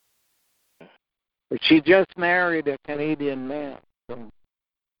 But she just married a Canadian man. So.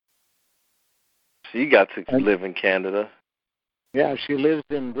 She got to live in Canada. Yeah, she lives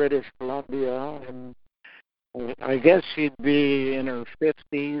in British Columbia, and I guess she'd be in her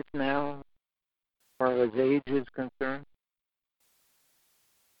 50s now, as far as age is concerned.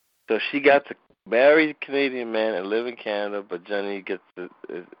 So she got to marry a Canadian man and live in Canada, but Jenny has to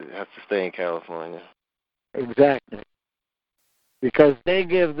stay in California. Exactly. Because they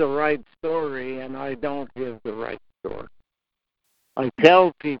give the right story, and I don't give the right story. I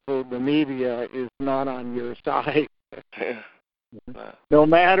tell people the media is not on your side. No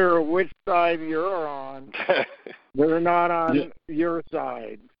matter which side you're on, they're not on your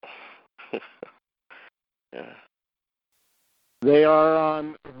side. Yeah. They are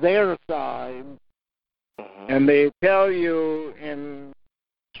on their side, and they tell you in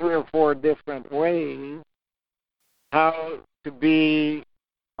 3 or 4 different ways how to be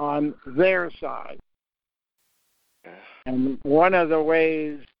on their side. And one of the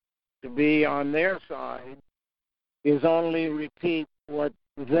ways to be on their side is only repeat what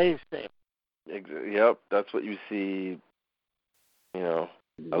they say. Yep, that's what you see You know,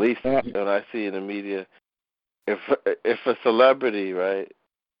 at least when I see in the media, if a celebrity, right,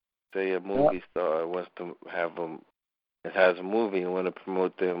 say a movie star wants to have it has a movie and want to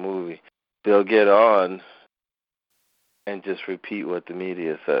promote their movie, they'll get on and just repeat what the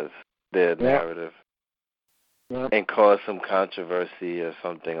media says, their narrative, and cause some controversy or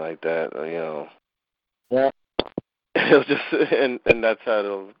something like that. Or, you know, it'll just and that's how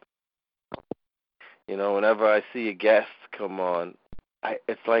they'll. You know, whenever I see a guest come on,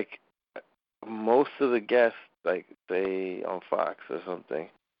 it's like most of the guests, like say on Fox or something,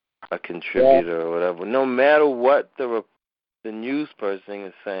 a contributor or whatever. No matter what the news person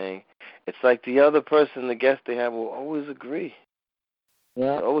is saying, it's like the other person, the guest they have, will always agree.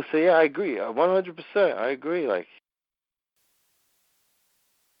 Yeah. They'll always say, "Yeah, I agree, 100%. I agree." Like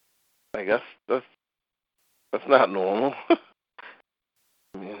that's not normal.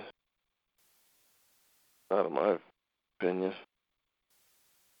 I mean, not in my opinion.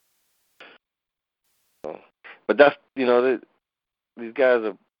 So, but that's, you know, these guys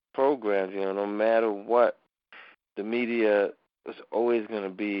are programmed. You know, no matter what, the media is always going to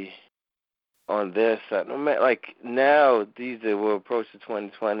be on their side. No matter, like now, we're approaching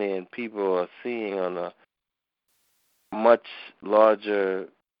 2020, and people are seeing on a much larger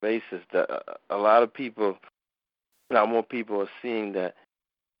basis that a lot of people, now more people are seeing that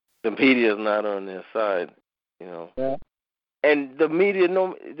the media is not on their side. You know. Yeah. And the media,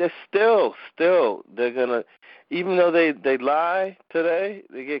 they're still, they're going to, even though they lie today,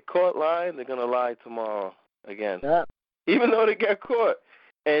 they get caught lying, they're going to lie tomorrow again. Yeah. Even though they get caught.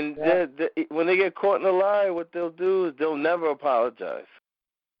 And when they get caught in a lie, what they'll do is they'll never apologize.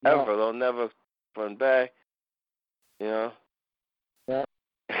 No. Ever. They'll never run back, you know. Yeah.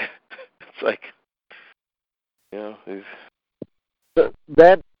 It's like, you know, so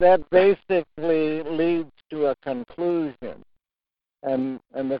that basically leads to a conclusion. And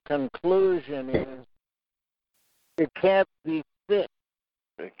the conclusion is it can't be fixed.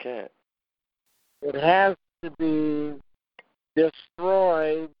 It can't. It has to be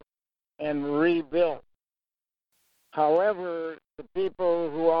destroyed and rebuilt. However, the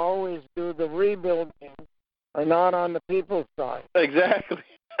people who always do the rebuilding are not on the people's side. Exactly.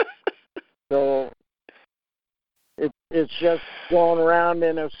 So it's just going around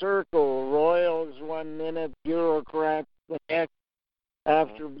in a circle. Royals 1 minute, bureaucrats the next.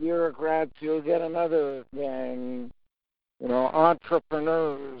 After bureaucrats, you'll get another gang, you know,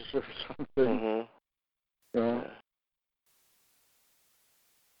 entrepreneurs or something. Mm-hmm. Yeah.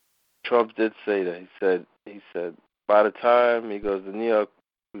 Trump did say that. He said, by the time, he goes, he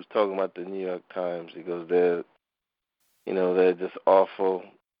was talking about the New York Times, he goes, they're just awful.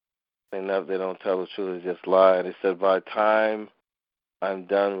 They don't tell the truth, they just lie. And he said, by the time I'm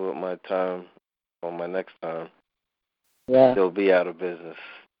done with my term, or my next term, they'll be out of business.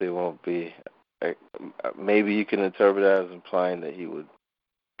 They won't be. Maybe you can interpret that as implying that he would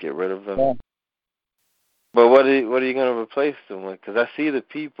get rid of them. Yeah. But what are you going to replace them with? Because I see the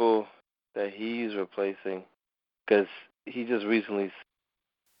people that he's replacing, because he just recently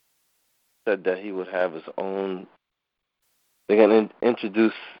said that he would have his own. They're going to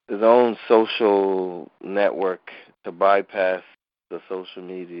introduce his own social network to bypass the social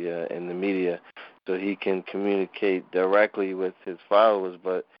media and the media, so he can communicate directly with his followers.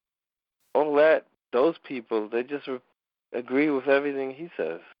 But all that, those people, they just agree with everything he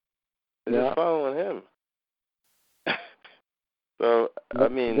says. They're just following him. So, I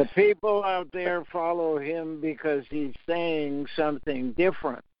mean, the people out there follow him because he's saying something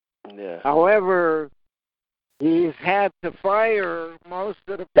different. Yeah. However, he's had to fire most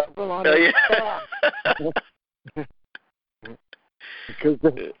of the people on his staff. Because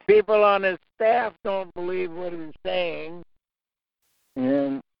the people on his staff don't believe what he's saying,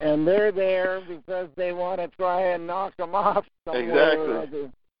 and they're there because they want to try and knock him off somewhere or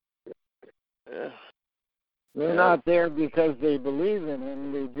other. Yeah. They're not there because they believe in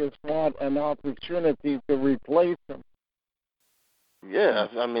him. They just want an opportunity to replace him. Yeah,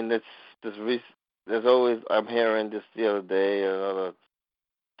 I mean, there's always, I'm hearing this the other day, another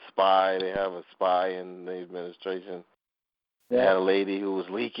spy. They have a spy in the administration. They had a lady who was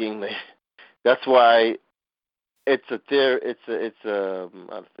leaking. That's why it's a theory. It's not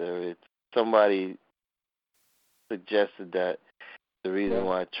a theory. Somebody suggested that the reason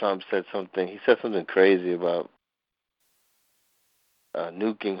why Trump said something crazy about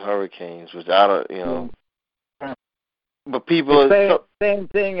nuking hurricanes, which I don't, you know. But people same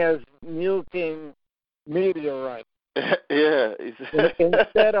thing as nuking meteorites. Yeah.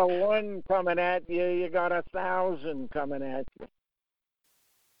 Instead of one coming at you, you got 1,000 coming at you.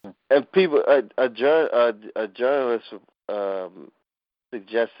 And people, a journalist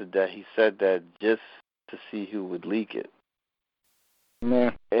suggested that he said that just to see who would leak it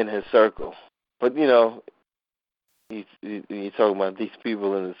in his circle. But, you know, you're talking about these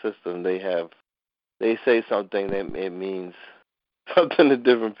people in the system, they say something that it means something to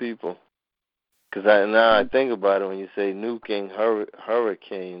different people. Because I think about it, when you say nuking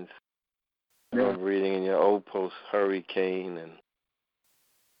hurricanes, I'm reading in your old post, hurricane, and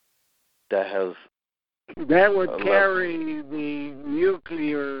that would carry the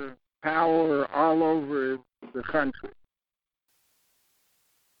nuclear power all over the country.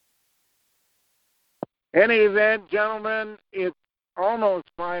 Any event, gentlemen, it's almost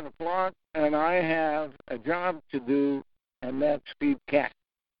 5 o'clock, and I have a job to do, and that's feed cats.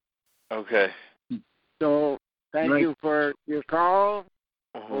 Okay. So thank you for your call.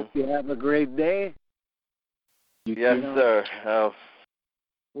 Hope you have a great day. Yes, sir.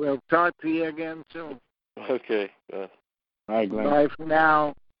 We'll talk to you again soon. Okay. Good. Bye, Glenn. Bye for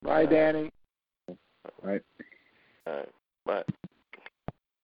now. Bye, Danny. Bye. All right. Bye.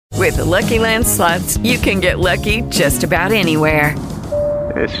 With the Lucky Land Slots, you can get lucky just about anywhere.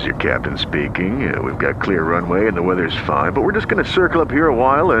 This is your captain speaking. We've got clear runway and the weather's fine, but we're just going to circle up here a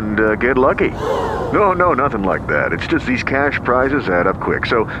while and get lucky. No, nothing like that. It's just these cash prizes add up quick.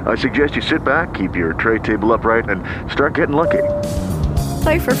 So I suggest you sit back, keep your tray table upright, and start getting lucky.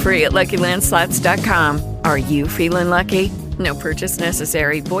 Play for free at LuckyLandSlots.com. Are you feeling lucky? No purchase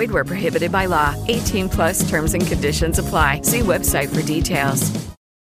necessary. Void where prohibited by law. 18+ terms and conditions apply. See website for details.